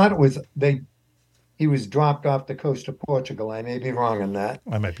 And I thought it was he was dropped off the coast of Portugal. I may be wrong on that.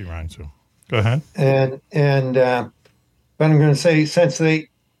 I might be wrong too. Go ahead. But I'm going to say, since they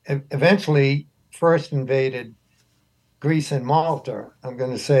eventually first invaded Greece and Malta, I'm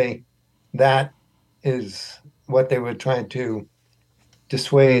going to say that is what they were trying to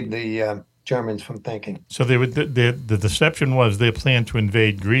dissuade the Germans from thinking. So the deception was they planned to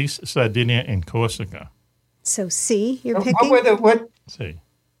invade Greece, Sardinia, and Corsica. So C, you're picking? What? C.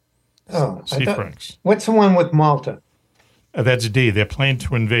 Oh, C, Franks. What's the one with Malta? That's D. They're planning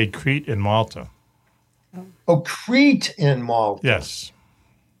to invade Crete and Malta. Oh, Crete and Malta. Yes.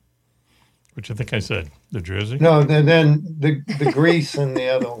 Which I think I said. New Jersey? No, then the Greece and the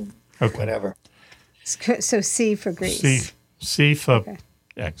other one. Okay. Whatever. So C for Greece. C for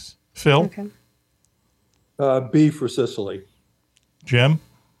X. Phil? Okay. B for Sicily. Jim?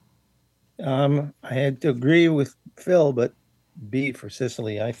 I had to agree with Phil, but B for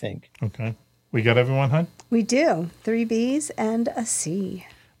Sicily, I think. Okay. We got everyone, hon? We do. 3 Bs and a C.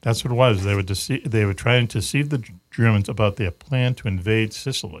 That's what it was. They were trying to deceive the Germans about their plan to invade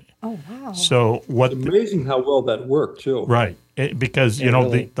Sicily. Oh, wow. So it's amazing how well that worked, too. Right. Because,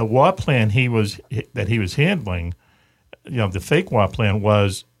 the war plan he was handling, the fake war plan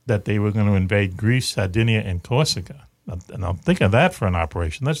was that they were going to invade Greece, Sardinia, and Corsica. And I'm thinking of that for an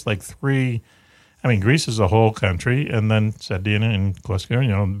operation. That's like 3. I mean, Greece is a whole country, and then Sardinia and Corsica,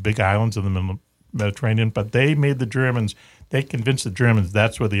 big islands in the Mediterranean. But they convinced the Germans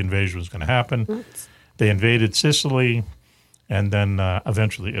that's where the invasion was going to happen. They invaded Sicily, and then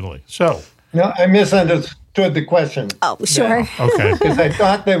eventually Italy. So. No, I misunderstood the question. Oh, sure. Okay. Because I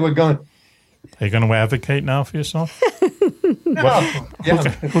thought they were going. Are you going to advocate now for yourself? No.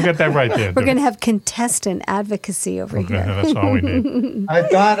 We'll get that right there. We're going to have contestant advocacy over here. That's all we need. I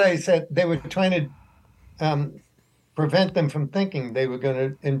thought I said they were trying to prevent them from thinking they were going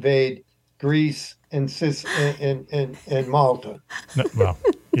to invade Greece and Malta. No, well,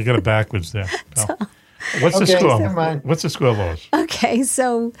 you got it backwards there. No. What's the score? Never mind. What's the score, Lois? Okay,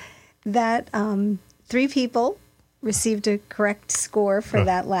 so that 3 people received a correct score for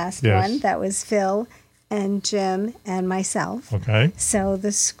that last one. That was Phil and Jim and myself. Okay. So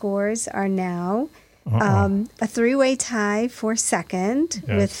the scores are now a 3-way tie for second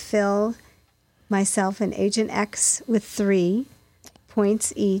with Phil, myself, and Agent X with 3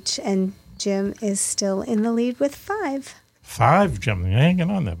 points each, and Jim is still in the lead with 5. 5, Jim. You're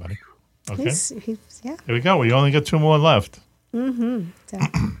hanging on there, buddy. Okay. He's Here we go. We only got 2 more left. Mm-hmm. So.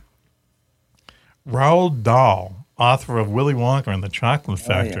 Roald Dahl, author of Willy Wonka and the Chocolate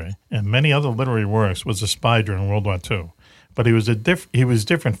Factory and many other literary works, was a spy during World War II. But he was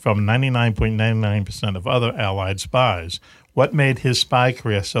different from 99.99% of other Allied spies. What made his spy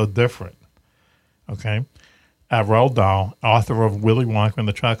career so different? Okay. Roald Dahl, author of Willy Wonka and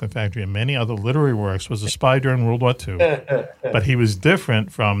the Chocolate Factory and many other literary works, was a spy during World War II. But he was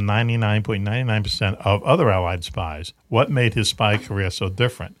different from 99.99% of other Allied spies. What made his spy career so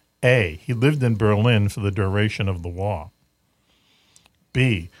different? A, he lived in Berlin for the duration of the war.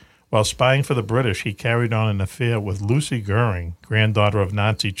 B, while spying for the British, he carried on an affair with Lucy Goering, granddaughter of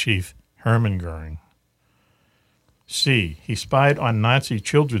Nazi chief Hermann Goering. C, he spied on Nazi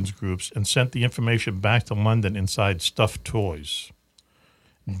children's groups and sent the information back to London inside stuffed toys.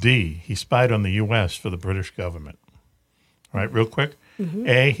 D, he spied on the U.S. for the British government. All right, real quick. Mm-hmm.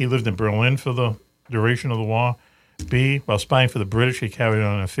 A, he lived in Berlin for the duration of the war. B, while spying for the British, he carried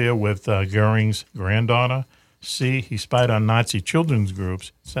on an affair with Goering's granddaughter. C, he spied on Nazi children's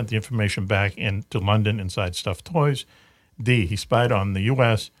groups, sent the information back to London inside stuffed toys. D, he spied on the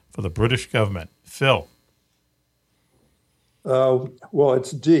U.S. for the British government. Phil. Well,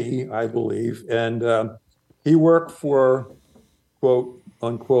 it's D, I believe. And he worked for, quote,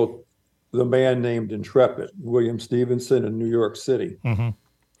 unquote, the man named Intrepid, William Stevenson in New York City. Mm-hmm.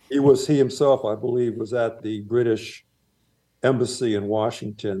 He himself, I believe, was at the British Embassy in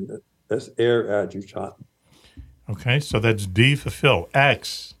Washington as air adjutant. Okay, so that's D for Phil.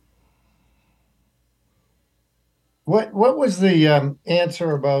 X. What was the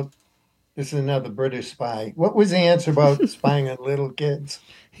answer about? This is another British spy. What was the answer about spying on little kids?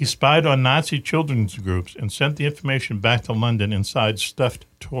 He spied on Nazi children's groups and sent the information back to London inside stuffed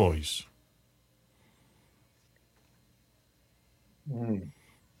toys. I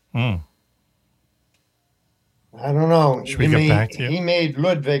don't know. Should we get back to you? He made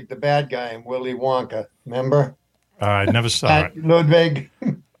Ludwig the bad guy in Willy Wonka. Remember? I never saw it. Ludwig.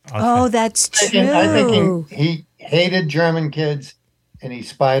 Okay. Oh, that's true. I think he hated German kids, and he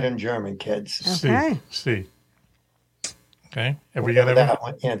spied on German kids. Okay. See. Okay. Have we got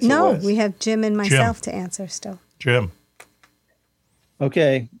everyone? No, we have Jim and myself to answer still. Jim.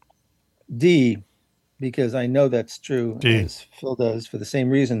 Okay. D, because I know that's true, as Phil does, for the same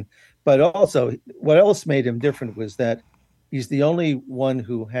reason. But also, what else made him different was that he's the only one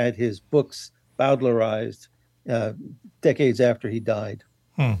who had his books Bowdlerized decades after he died.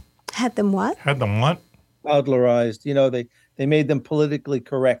 Had them what? Had them what? Bowdlerized. You know, they made them politically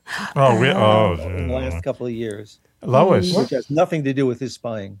correct. Oh, really? In the last couple of years. Lois. Which has nothing to do with his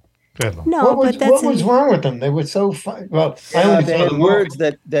spying. No, what was wrong with them? They were so fun. Well, they had words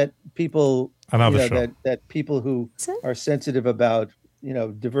that people, Another that people who are sensitive about,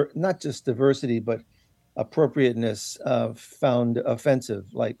 not just diversity, but appropriateness found offensive,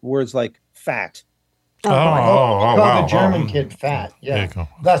 like words like fat. Call the German kid fat. Yeah,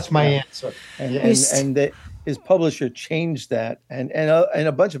 that's my answer. And his publisher changed that, and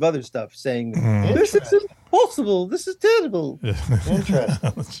a bunch of other stuff, saying this is impossible, this is terrible.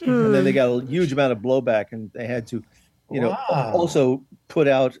 Interesting. And then they got a huge amount of blowback, and they had to, also put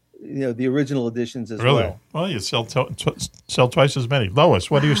out the original editions as well. Well, you sell twice as many. Lois,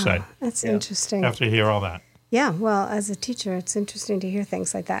 what do you say? That's interesting. After you hear all that. Yeah, well, as a teacher, it's interesting to hear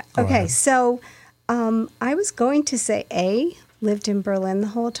things like that. Okay, so I was going to say A, lived in Berlin the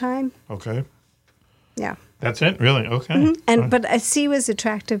whole time. Okay. Yeah. That's it? Really? Okay. But C was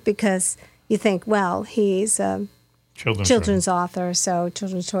attractive because you think, well, he's a children's author, so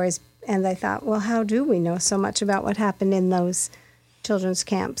children's toys. And I thought, well, how do we know so much about what happened in those children's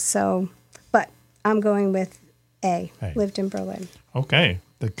camps? So, but I'm going with A, lived in Berlin. Okay.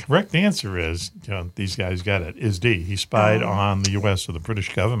 The correct answer is, these guys got it, is D. He spied on the U.S. or the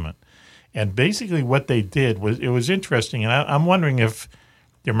British government. And basically what they did was, it was interesting, and I'm wondering if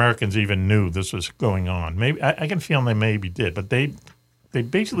the Americans even knew this was going on. Maybe I can feel they maybe did, but they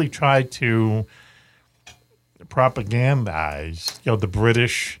basically tried to propagandize, the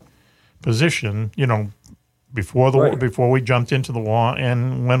British position, before the war, before we jumped into the war,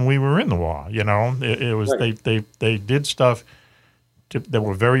 and when we were in the war. It was they did stuff that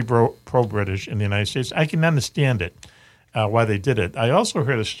were very pro-British in the United States. I can understand it, why they did it. I also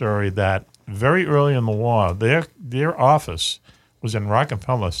heard a story that very early in the war, their office was in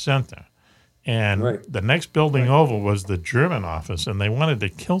Rockefeller Center, and the next building over was the German office, and they wanted to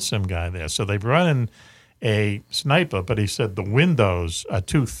kill some guy there. So they brought in a sniper, but he said the windows are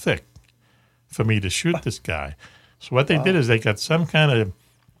too thick for me to shoot this guy. So what they did is they got some kind of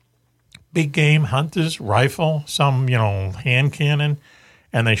big game hunter's rifle, some, hand cannon,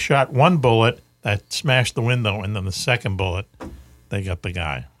 and they shot one bullet that smashed the window, and then the second bullet, they got the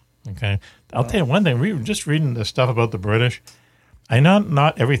guy. Okay? I'll tell you one thing, we were just reading this stuff about the British. I know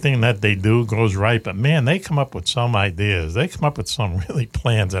not everything that they do goes right, but man, they come up with some ideas. They come up with some really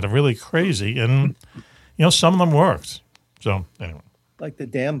plans that are really crazy, and, some of them works. So, anyway. Like the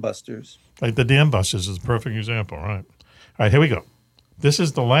Dam Busters. Like the Dam Busters is a perfect example, right? All right, here we go. This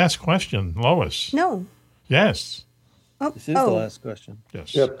is the last question, Lois. No. Yes. This is the last question.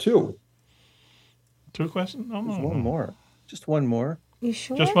 Yes. You have two. Two questions? No, There's one more. Just one more. You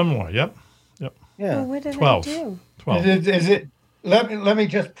sure? Just one more. Yep. Yeah. Well, what did 12. I do? 12. Is it? Let me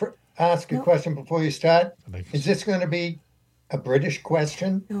just ask a question before you start. Is this going to be a British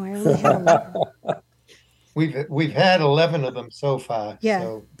question? No, I only have 11. We've had 11 of them so far. Yeah.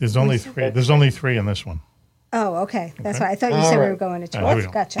 So. There's only 3. There's only 3 in this one. Oh, okay. That's why I thought you said we were going to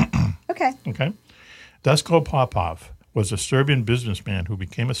 12. Gotcha. Okay. Okay. Dusko Popov was a Serbian businessman who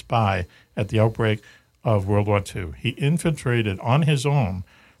became a spy at the outbreak of World War II. He infiltrated on his own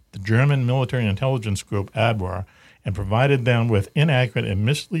the German military intelligence group ADWAR and provided them with inaccurate and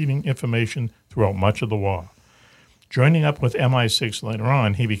misleading information throughout much of the war. Joining up with MI6 later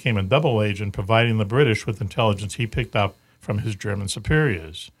on, he became a double agent, providing the British with intelligence he picked up from his German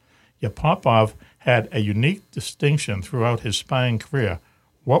superiors. Yet Popov had a unique distinction throughout his spying career.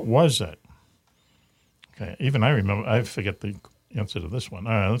 What was it? Okay, even I remember. I forget the answer to this one.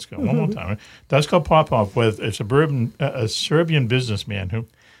 All right, let's go one more time. Dusko Popov was a Serbian businessman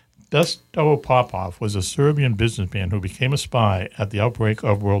who became a spy at the outbreak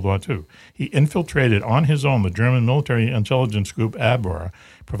of World War II. He infiltrated on his own the German military intelligence group Abwehr,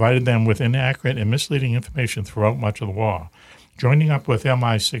 provided them with inaccurate and misleading information throughout much of the war. Joining up with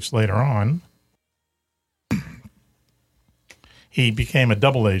MI6 later on, he became a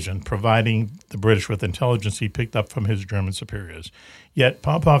double agent, providing the British with intelligence he picked up from his German superiors. Yet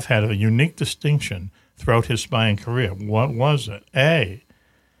Popov had a unique distinction throughout his spying career. What was it? A,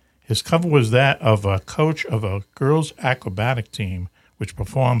 his cover was that of a coach of a girls' acrobatic team which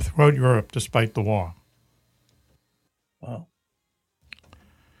performed throughout Europe despite the war. Wow.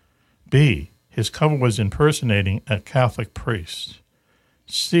 B, his cover was impersonating a Catholic priest.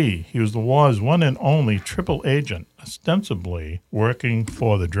 C, he was the war's one and only triple agent, ostensibly working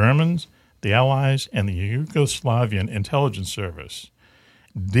for the Germans, the Allies, and the Yugoslavian intelligence service.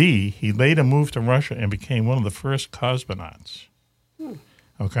 D, he later moved to Russia and became one of the first cosmonauts.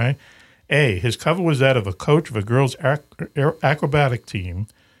 Okay? A, his cover was that of a coach of a girls' acrobatic team,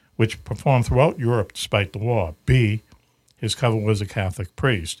 which performed throughout Europe despite the war. B, his cover was a Catholic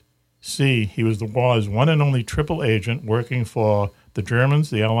priest. C, he was the war's one and only triple agent working for the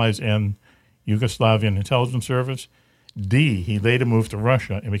Germans, the Allies, and Yugoslavian intelligence service. D, he later moved to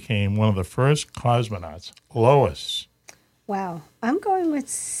Russia and became one of the first cosmonauts. Lois. Wow. I'm going with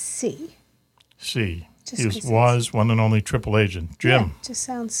C. C. He was one and only triple agent. Jim. Yeah, just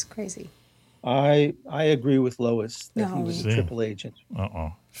sounds crazy. I agree with Lois that he was a triple agent.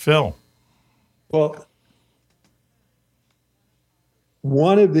 Phil. Well,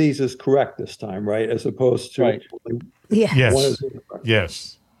 one of these is correct this time, right? As opposed to Yes.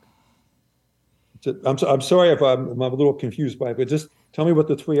 Yes. I'm sorry if I'm a little confused by it, but just tell me what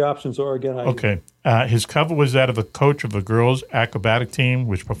the three options are again. Okay. His cover was that of a coach of a girls' acrobatic team,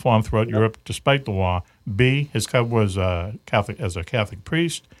 which performed throughout Europe despite the war. B, his cover was a Catholic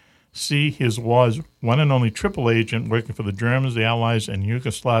priest. C, his was one and only triple agent working for the Germans, the Allies, and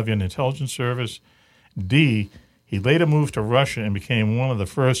Yugoslavian intelligence service. D, he later moved to Russia and became one of the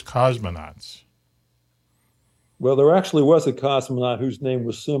first cosmonauts. Well, there actually was a cosmonaut whose name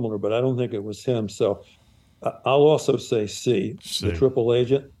was similar, but I don't think it was him. So I'll also say C. The triple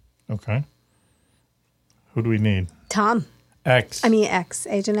agent. Okay. Who do we need? Tom. X.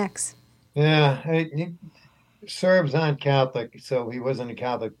 Agent X. Yeah. Serbs aren't Catholic, so he wasn't a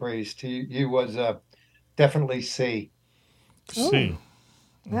Catholic priest. He was definitely C. C.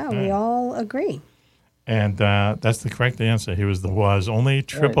 Wow, we all agree. And that's the correct answer. He was only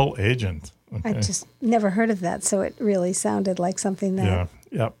triple agent. Okay. I just never heard of that, so it really sounded like something that...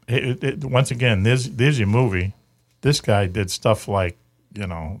 Yeah. Once again, there's your movie. This guy did stuff like,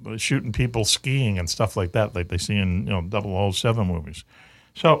 shooting people skiing and stuff like that, like they see in 007 movies.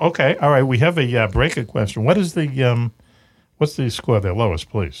 So, okay, all right, we have a breaker question. What is what's the score there, Lois,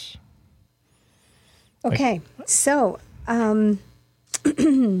 please? Okay, so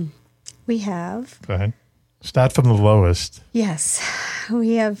we have... Go ahead. Start from the lowest. Yes.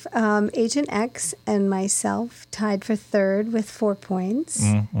 We have Agent X and myself tied for third with 4 points.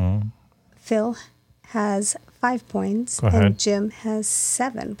 Mm-hmm. Phil has 5 points. Go ahead. And Jim has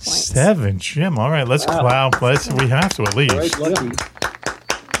 7 points. 7, Jim. All right, let's clap. We have to at least. Right, lucky.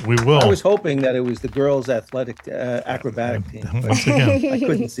 We will. I was hoping that it was the girls' athletic acrobatic team. Once again. I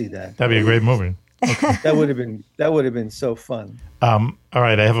couldn't see that. That'd be a great movie. Okay. That would have been so fun. All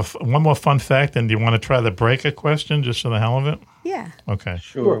right, I have one more fun fact, and do you want to try the breaker question just for the hell of it? Yeah. Okay.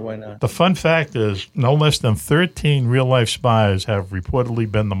 Sure, why not? The fun fact is no less than 13 real-life spies have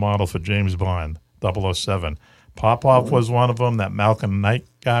reportedly been the model for James Bond, 007. Popov was one of them. That Malcolm Knight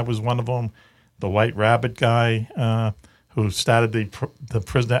guy was one of them. The White Rabbit guy who started the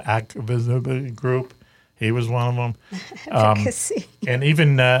prisoner activism group, he was one of them. And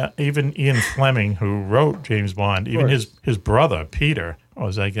even Ian Fleming, who wrote James Bond, even his brother, Peter,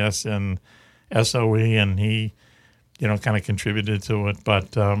 was, I guess, in SOE, and he, kind of contributed to it.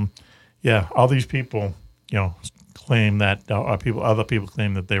 But, all these people, claim that, other people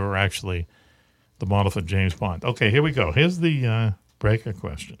claim that they were actually the model for James Bond. Okay, here we go. Here's the breaker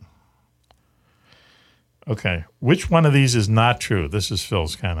question. Okay, which one of these is not true? This is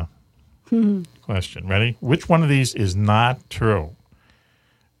Phil's kind of question. Ready? Which one of these is not true?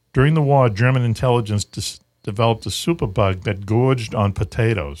 During the war, German intelligence developed a superbug that gorged on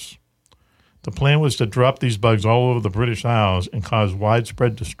potatoes. The plan was to drop these bugs all over the British Isles and cause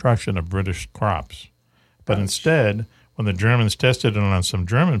widespread destruction of British crops. But instead, when the Germans tested it on some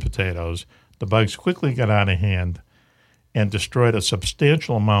German potatoes, the bugs quickly got out of hand and destroyed a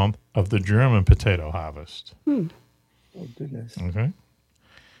substantial amount of the German potato harvest. Oh, goodness. Okay.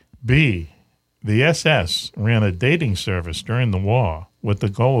 B, the SS ran a dating service during the war with the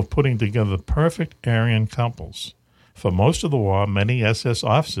goal of putting together the perfect Aryan couples. For most of the war, many SS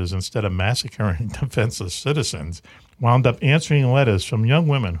officers, instead of massacring defenseless citizens, wound up answering letters from young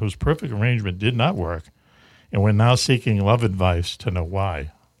women whose perfect arrangement did not work and were now seeking love advice to know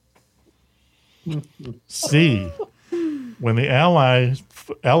why. C, when the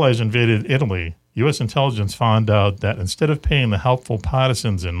Allies invaded Italy, U.S. intelligence found out that instead of paying the helpful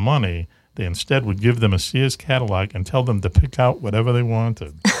partisans in money, they instead would give them a Sears catalog and tell them to pick out whatever they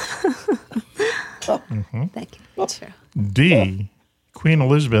wanted. That can be true. D, Queen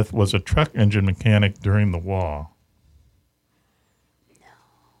Elizabeth was a truck engine mechanic during the war.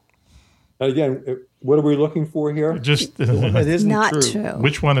 Again, what are we looking for here? Just it isn't not true. true.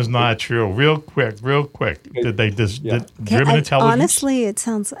 Which one is not true? Real quick. Did they just did German intelligence? Honestly, it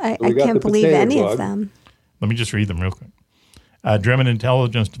sounds. I can't believe any of them. Let me just read them real quick. German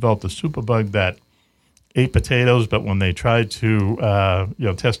intelligence developed a superbug that ate potatoes, but when they tried to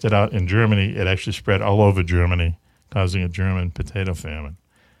test it out in Germany, it actually spread all over Germany, causing a German potato famine.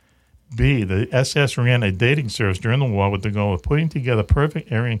 B, the SS ran a dating service during the war with the goal of putting together perfect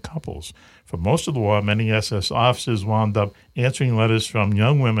Aryan couples. For most of the war, many SS officers wound up answering letters from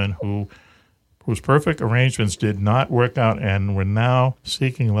young women whose perfect arrangements did not work out and were now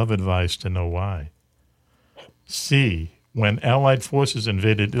seeking love advice to know why. C, when Allied forces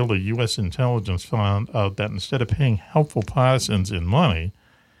invaded Italy, U.S. intelligence found out that instead of paying helpful partisans in money,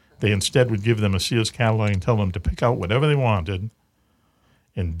 they instead would give them a Sears catalog and tell them to pick out whatever they wanted.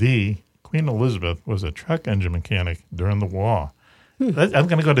 And D, Queen Elizabeth was a truck engine mechanic during the war. I'm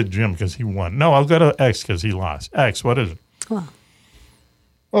going to go to Jim because he won. No, I'll go to X because he lost. X, what is it?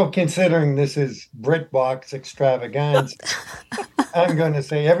 Well, considering this is BritBox extravaganza, I'm going to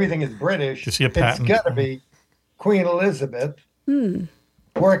say everything is British. You see a patent? It's got to be Queen Elizabeth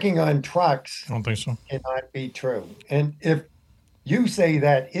working on trucks. I don't think so. Cannot be true. And if you say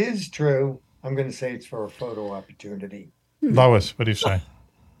that is true, I'm going to say it's for a photo opportunity. Lois, what do you say?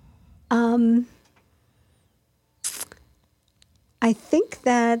 I think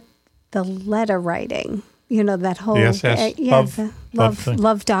that the letter writing, that whole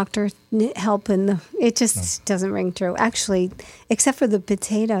love doctor help it just doesn't ring true. Actually, except for the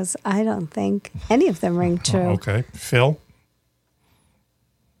potatoes, I don't think any of them ring true. Okay, Phil.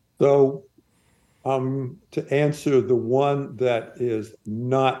 So, to answer the one that is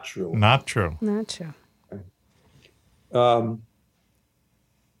not true. Not true. Not true.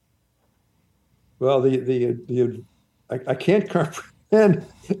 Well, I can't comprehend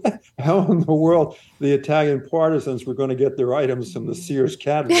how in the world the Italian partisans were going to get their items from the Sears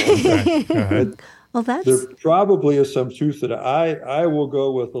catalog. Well, there probably is some truth to that. I will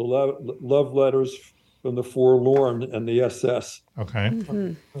go with the love letters from the Forlorn and the SS. Okay.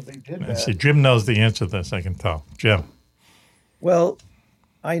 Well, they did that. See, Jim knows the answer to this, I can tell. Jim. Well,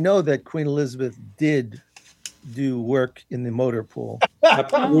 I know that Queen Elizabeth did do work in the motor pool. Of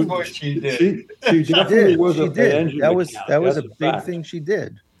course she did. She definitely was she an did. engine That was mechanic. a big thing she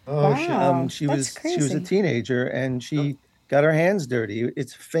did. Oh, Wow. She That's was a teenager and she got her hands dirty.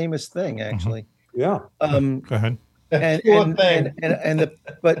 It's a famous thing, actually. Yeah. Go ahead. I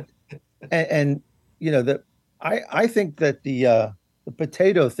think that the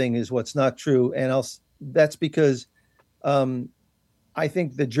potato thing is what's not true, and that's because I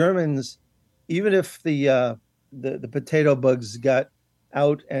think the Germans, even if the potato bugs got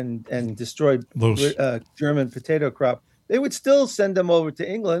out and destroyed German potato crop, they would still send them over to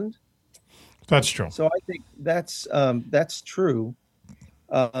England. That's true. So I think that's true.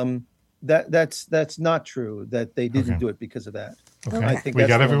 That's not true that they didn't do it because of that. Okay. I think We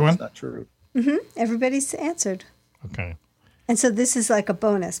got everyone? That's not true. Mm-hmm. Everybody's answered. Okay. And so this is like a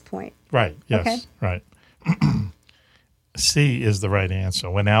bonus point. Right. Yes. Okay. Right. C is the right answer.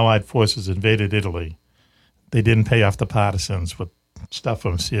 When Allied forces invaded Italy, they didn't pay off the partisans with stuff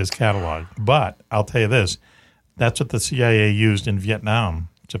from Sears catalog. But I'll tell you this, that's what the CIA used in Vietnam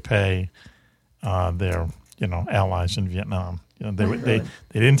to pay their allies in Vietnam. They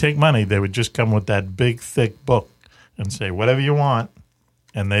didn't take money. They would just come with that big, thick book and say, whatever you want,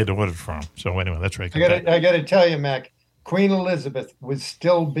 and they'd order from. So anyway, that's right. I got to tell you, Mac, Queen Elizabeth was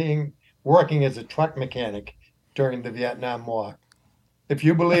still working as a truck mechanic during the Vietnam War. If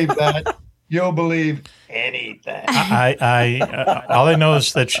you believe that, you'll believe anything. All I know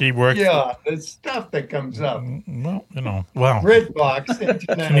is that she worked. Yeah, the stuff that comes up. Well, BritBox.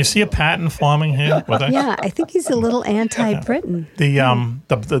 Can you see a patent forming here? Yeah, I think he's a little anti-Britain. The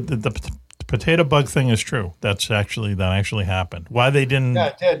potato bug thing is true. That actually happened. Why they didn't? Yeah,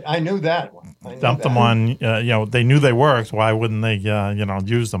 it did. I knew that one. Dump them on. They knew they worked. Why wouldn't they?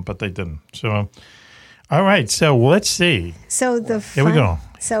 Use them, but they didn't. So, all right. So let's see. So here we go.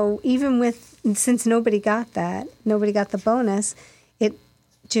 So even since nobody got the bonus,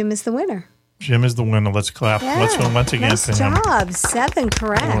 Jim is the winner. Jim is the winner. Let's clap. Yeah. Let's go once again nice for him. job. 7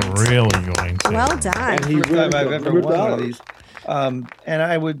 correct. We're really going to. Well done. And first time I've ever won one of these. And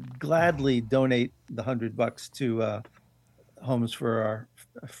I would gladly donate the $100 to Homes for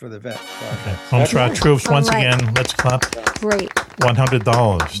the Vet. Okay. Homes for Our Troops. Once again, let's clap. Great.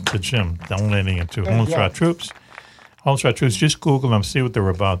 $100 to Jim, donating it to Homes for Our Troops. Homes for Our Troops. Just Google them, see what they're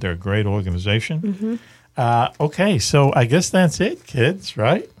about. They're a great organization. Mm-hmm. Okay, so I guess that's it, kids,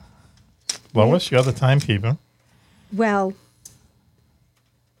 right? Lois, you're the timekeeper. Well,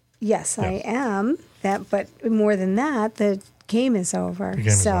 yes, I am. But more than that, the game is over. The game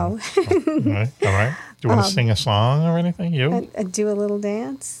is over. All right. Do you want to sing a song or anything? You? Do a little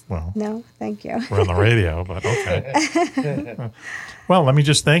dance? Well, no, thank you. We're on the radio, but okay. Well, let me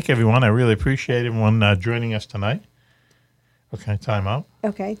just thank everyone. I really appreciate everyone joining us tonight. Okay, time out.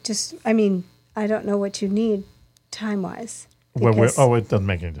 Okay, I don't know what you need time-wise. Well, it doesn't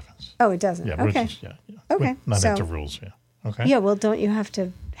make any difference. Oh, it doesn't? Yeah, okay. Okay. We're not into rules here. Okay. Yeah, well, don't you have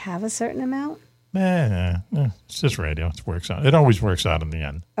to have a certain amount? Nah, it's just radio. It works out. It always works out in the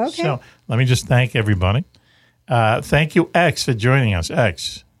end. Okay. So let me just thank everybody. Thank you, X, for joining us.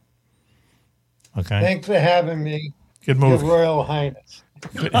 X. Okay. Thanks for having me. Good move. Your Royal Highness.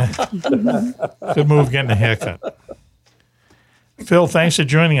 Good move getting a haircut. Phil, thanks for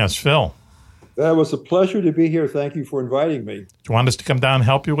joining us. Phil. That was a pleasure to be here. Thank you for inviting me. Do you want us to come down and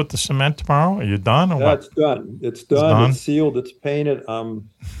help you with the cement tomorrow? Are you done? Or That's done. It's done. It's sealed. It's painted. I'm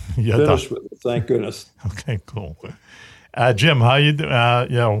finished with it. Thank goodness. Okay, cool. Jim, how you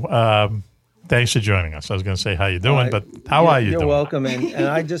doing? Thanks for joining us. I was going to say how you doing, but how are you doing? You're welcome. And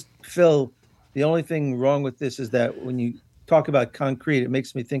I just, Phil, the only thing wrong with this is that when you talk about concrete, it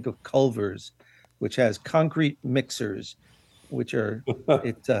makes me think of Culver's, which has concrete mixers, which are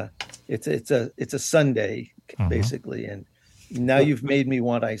it's a sundae basically, and now you've made me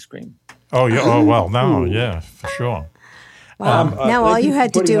want ice cream. Oh yeah. Oh well. No. Yeah. For sure. Wow. Now all you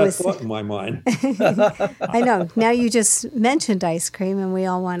had to do is thought in my mind. I know. Now you just mentioned ice cream, and we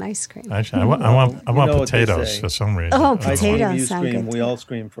all want ice cream. Actually, I want potatoes for some reason. Oh, potatoes! You scream. We all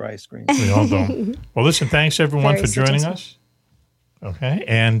scream for ice cream. We all do. Well, listen. Thanks everyone for joining us. Okay,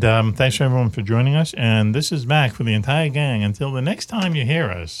 and thanks for everyone for joining us. And this is Mac for the entire gang. Until the next time you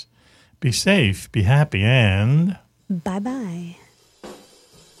hear us, be safe, be happy, and bye-bye.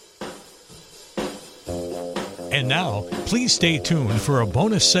 And now, please stay tuned for a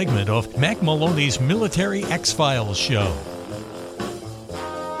bonus segment of Mac Maloney's Military X-Files show.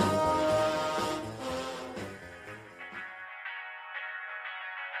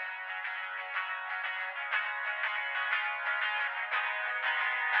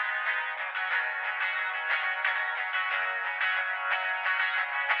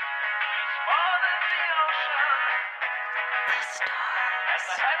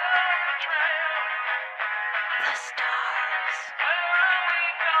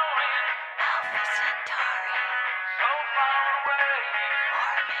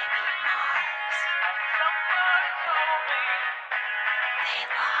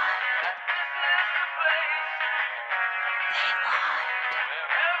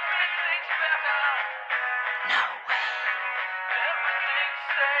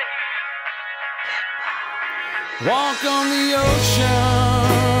 Walk on the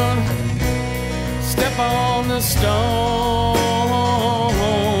ocean, step on the stones,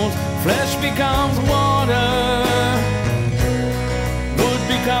 flesh becomes water, wood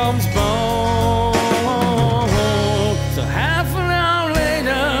becomes bone. So half an hour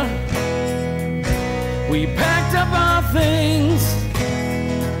later, we packed up our things.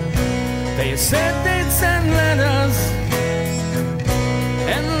 They said they'd send letters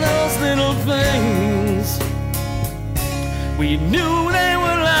and those little things. We knew they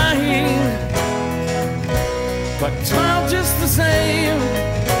were lying, but 12 just the same.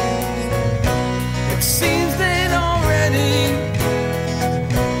 It seems they'd already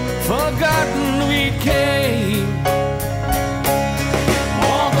forgotten we came.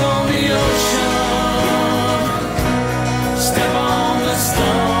 Walk on the ocean, step on the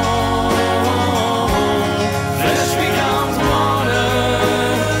stone, flesh becomes water,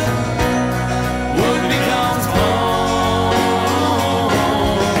 wood becomes bone.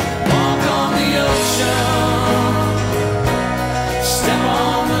 Step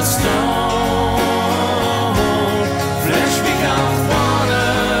on the stone,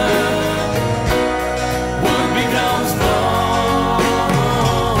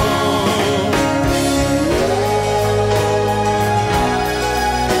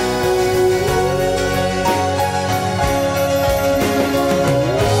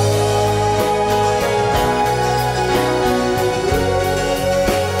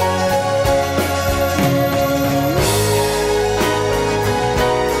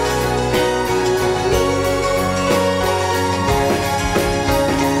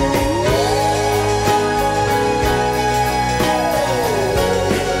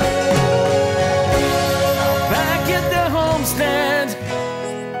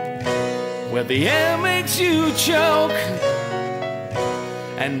 the air makes you choke,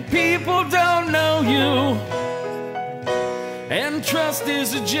 and people don't know you, and trust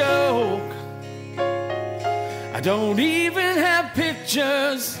is a joke. I don't even have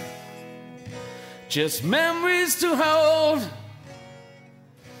pictures, just memories to hold.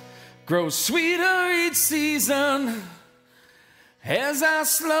 Grow sweeter each season as I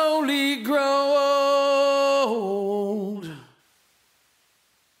slowly grow old.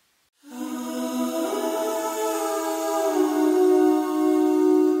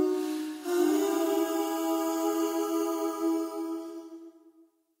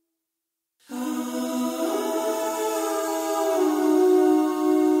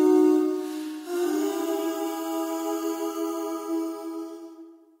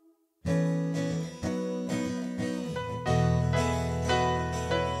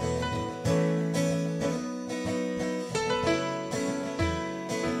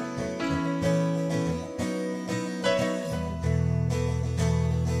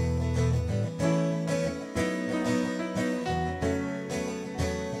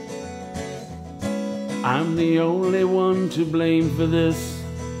 I'm the only one to blame for this.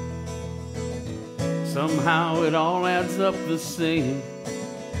 Somehow it all adds up the same.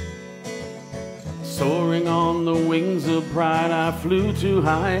 Soaring on the wings of pride, I flew too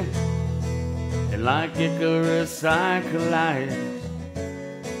high, and like Icarus I collide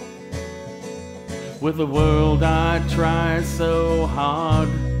with the world I tried so hard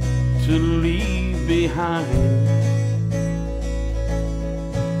to leave behind.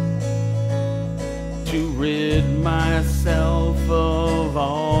 To rid myself of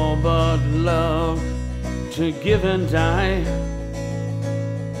all but love, to give and die.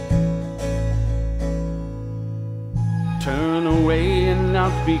 Turn away and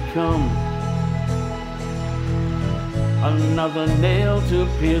not become another nail to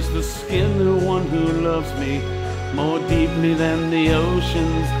pierce the skin of one who loves me more deeply than the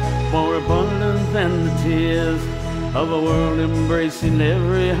oceans, more abundant than the tears of a world embracing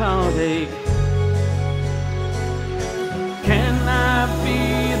every heartache. Can I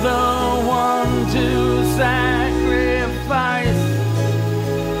be the one to sacrifice,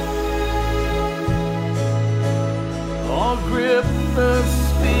 or grip the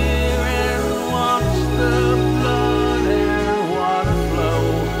spear and watch the blood and water flow?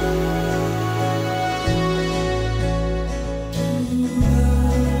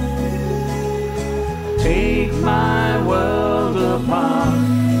 Take my world apart.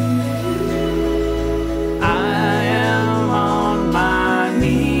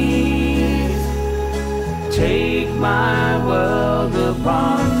 Take my world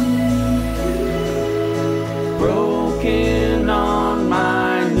apart, broken on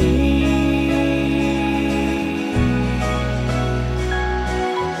my knees.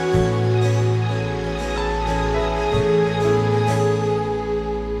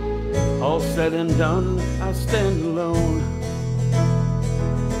 All said and done, I stand alone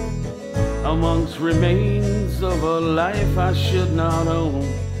amongst remains of a life I should not own.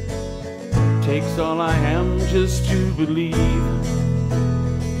 Takes all I am just to believe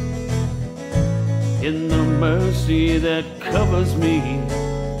in the mercy that covers me.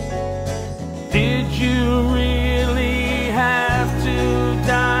 Did you really have to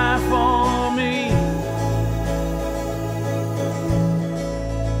die for me?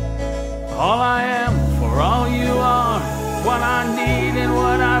 All I am for all you are, what I need and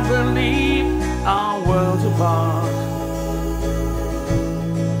what I believe are worlds apart.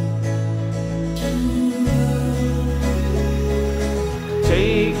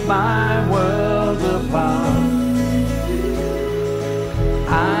 Take my world apart.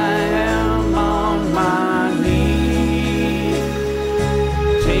 I am on my knees.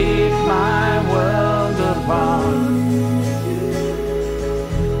 Take my world apart.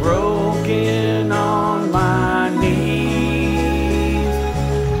 Broken on my knees.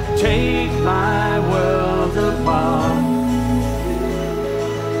 Take my world apart.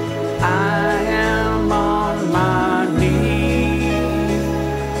 I am on my knees.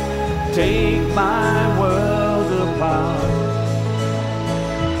 Take my world apart.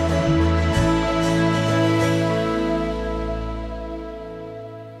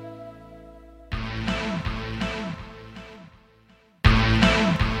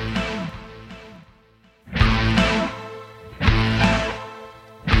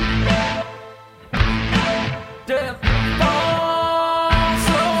 Death falls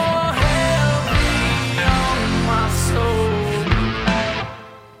so heavy on my soul.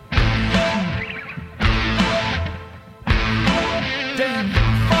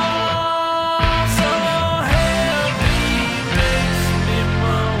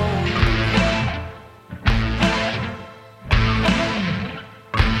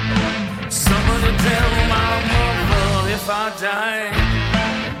 I die.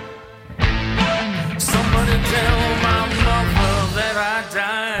 Somebody tell my mother that I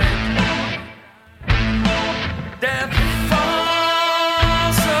died. Death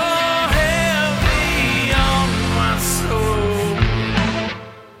falls so heavy on my soul.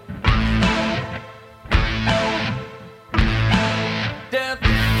 Death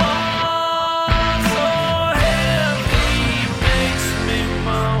falls so heavy, makes me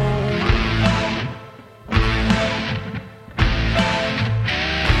moan.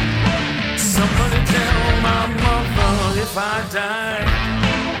 Somebody tell my mother if I die.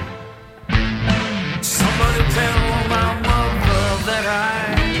 Somebody tell my mother that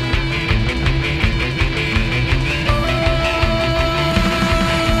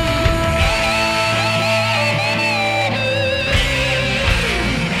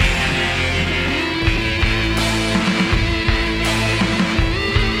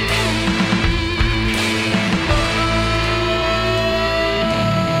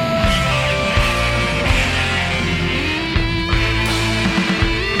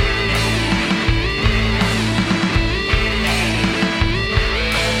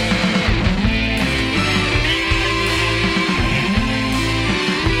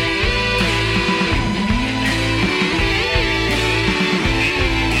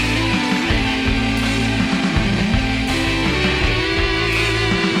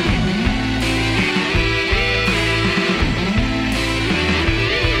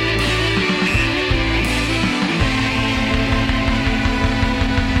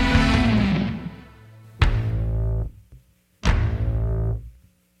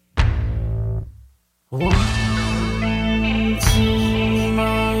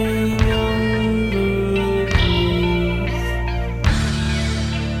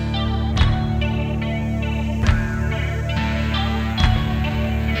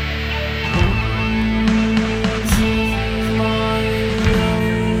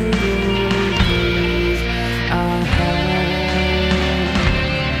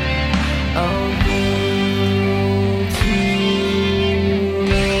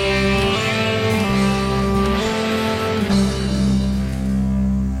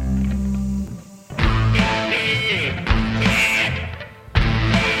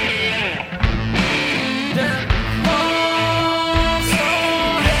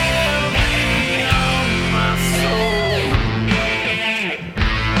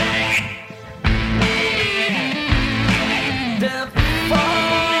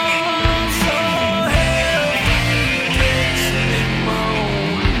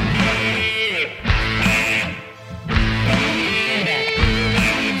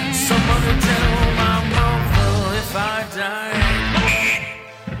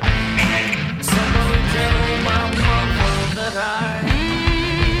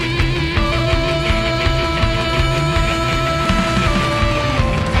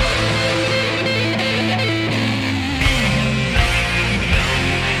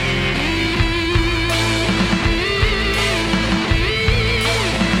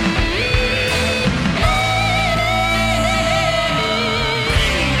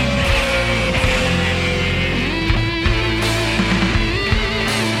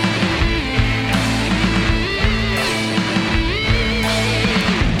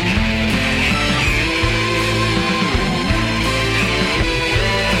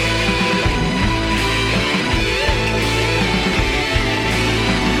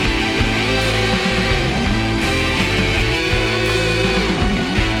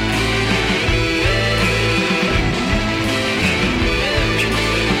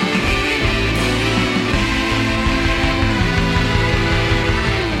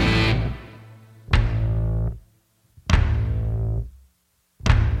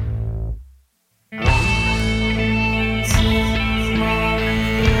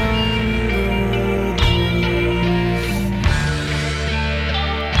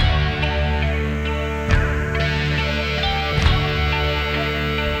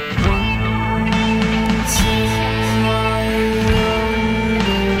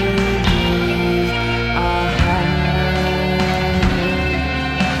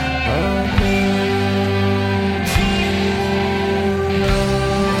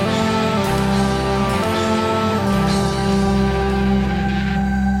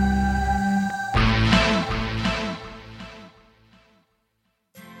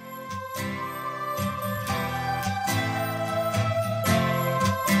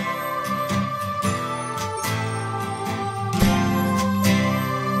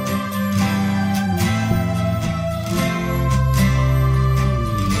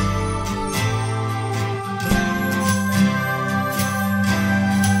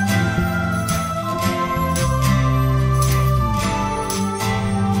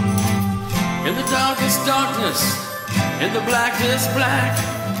darkest darkness, in the blackest black,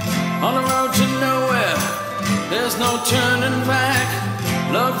 on the road to nowhere, there's no turning back.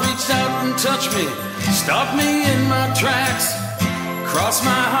 Love reached out and touched me, stopped me in my tracks. Cross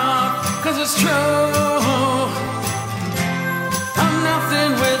my heart, 'cause it's true. I'm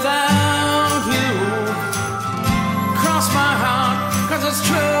nothing without you. Cross my heart, 'cause it's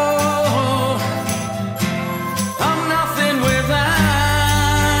true. I'm nothing without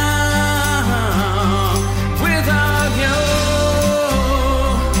you.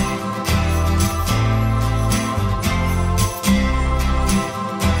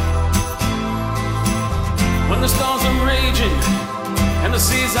 When the storms are raging and the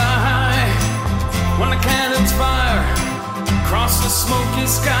seas are high, when the cannons fire across the smoky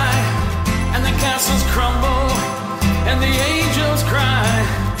sky, and the castles crumble and the angels cry,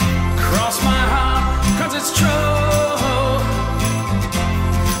 cross my heart, 'cause it's true.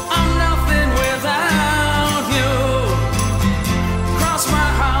 I'm nothing without you. Cross my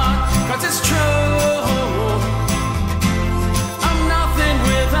heart, 'cause it's true. I'm nothing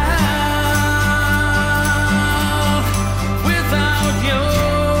without you.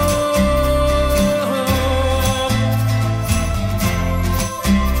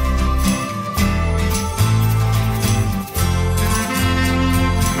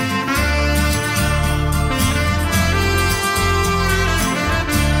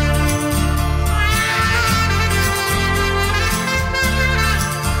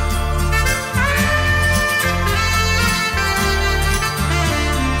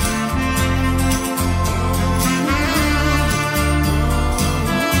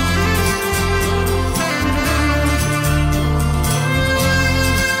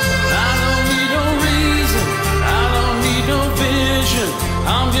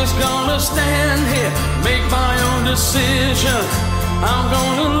 I'm just gonna stand here, make my own decision. I'm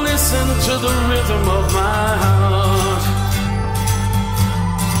gonna listen to the rhythm of my heart.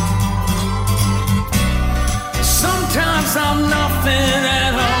 Sometimes I'm nothing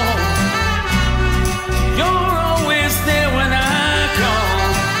at all. You're always there when I call.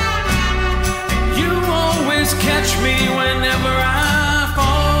 You always catch me whenever I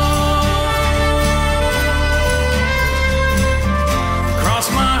fall. Cross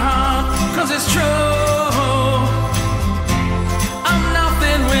my heart, 'cause it's true. I'm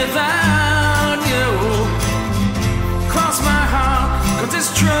nothing without you. Cross my heart, 'cause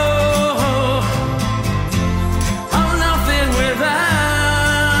it's true. I'm nothing without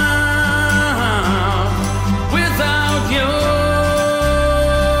you.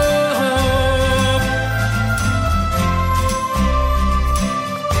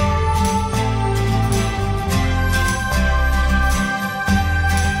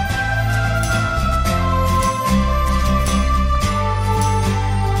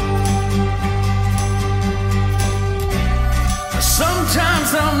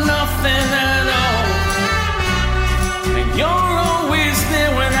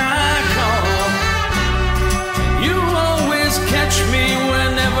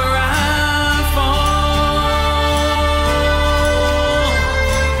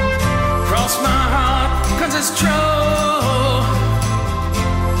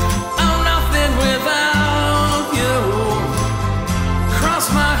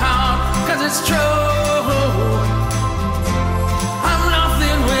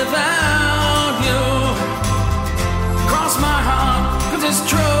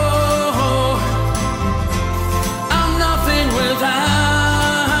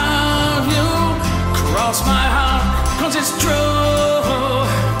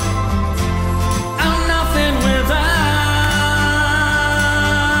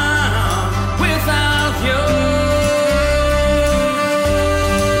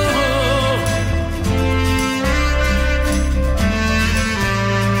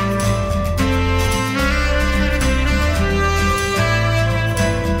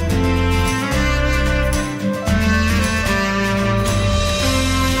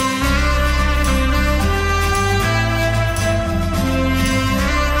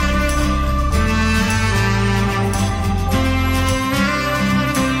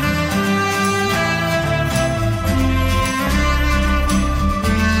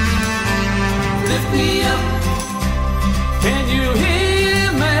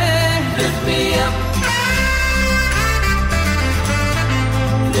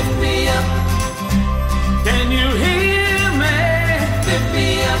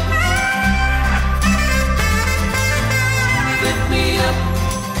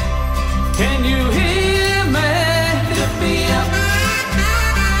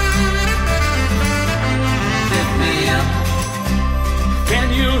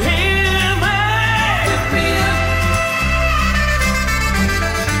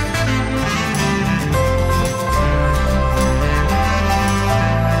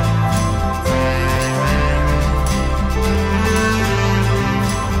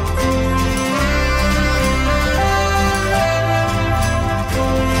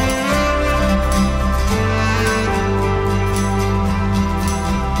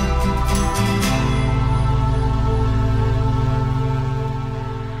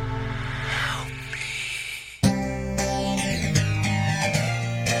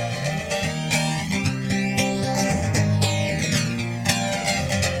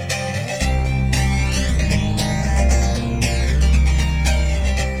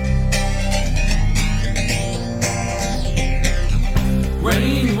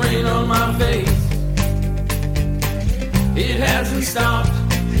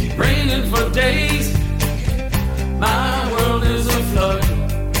 raining for days. My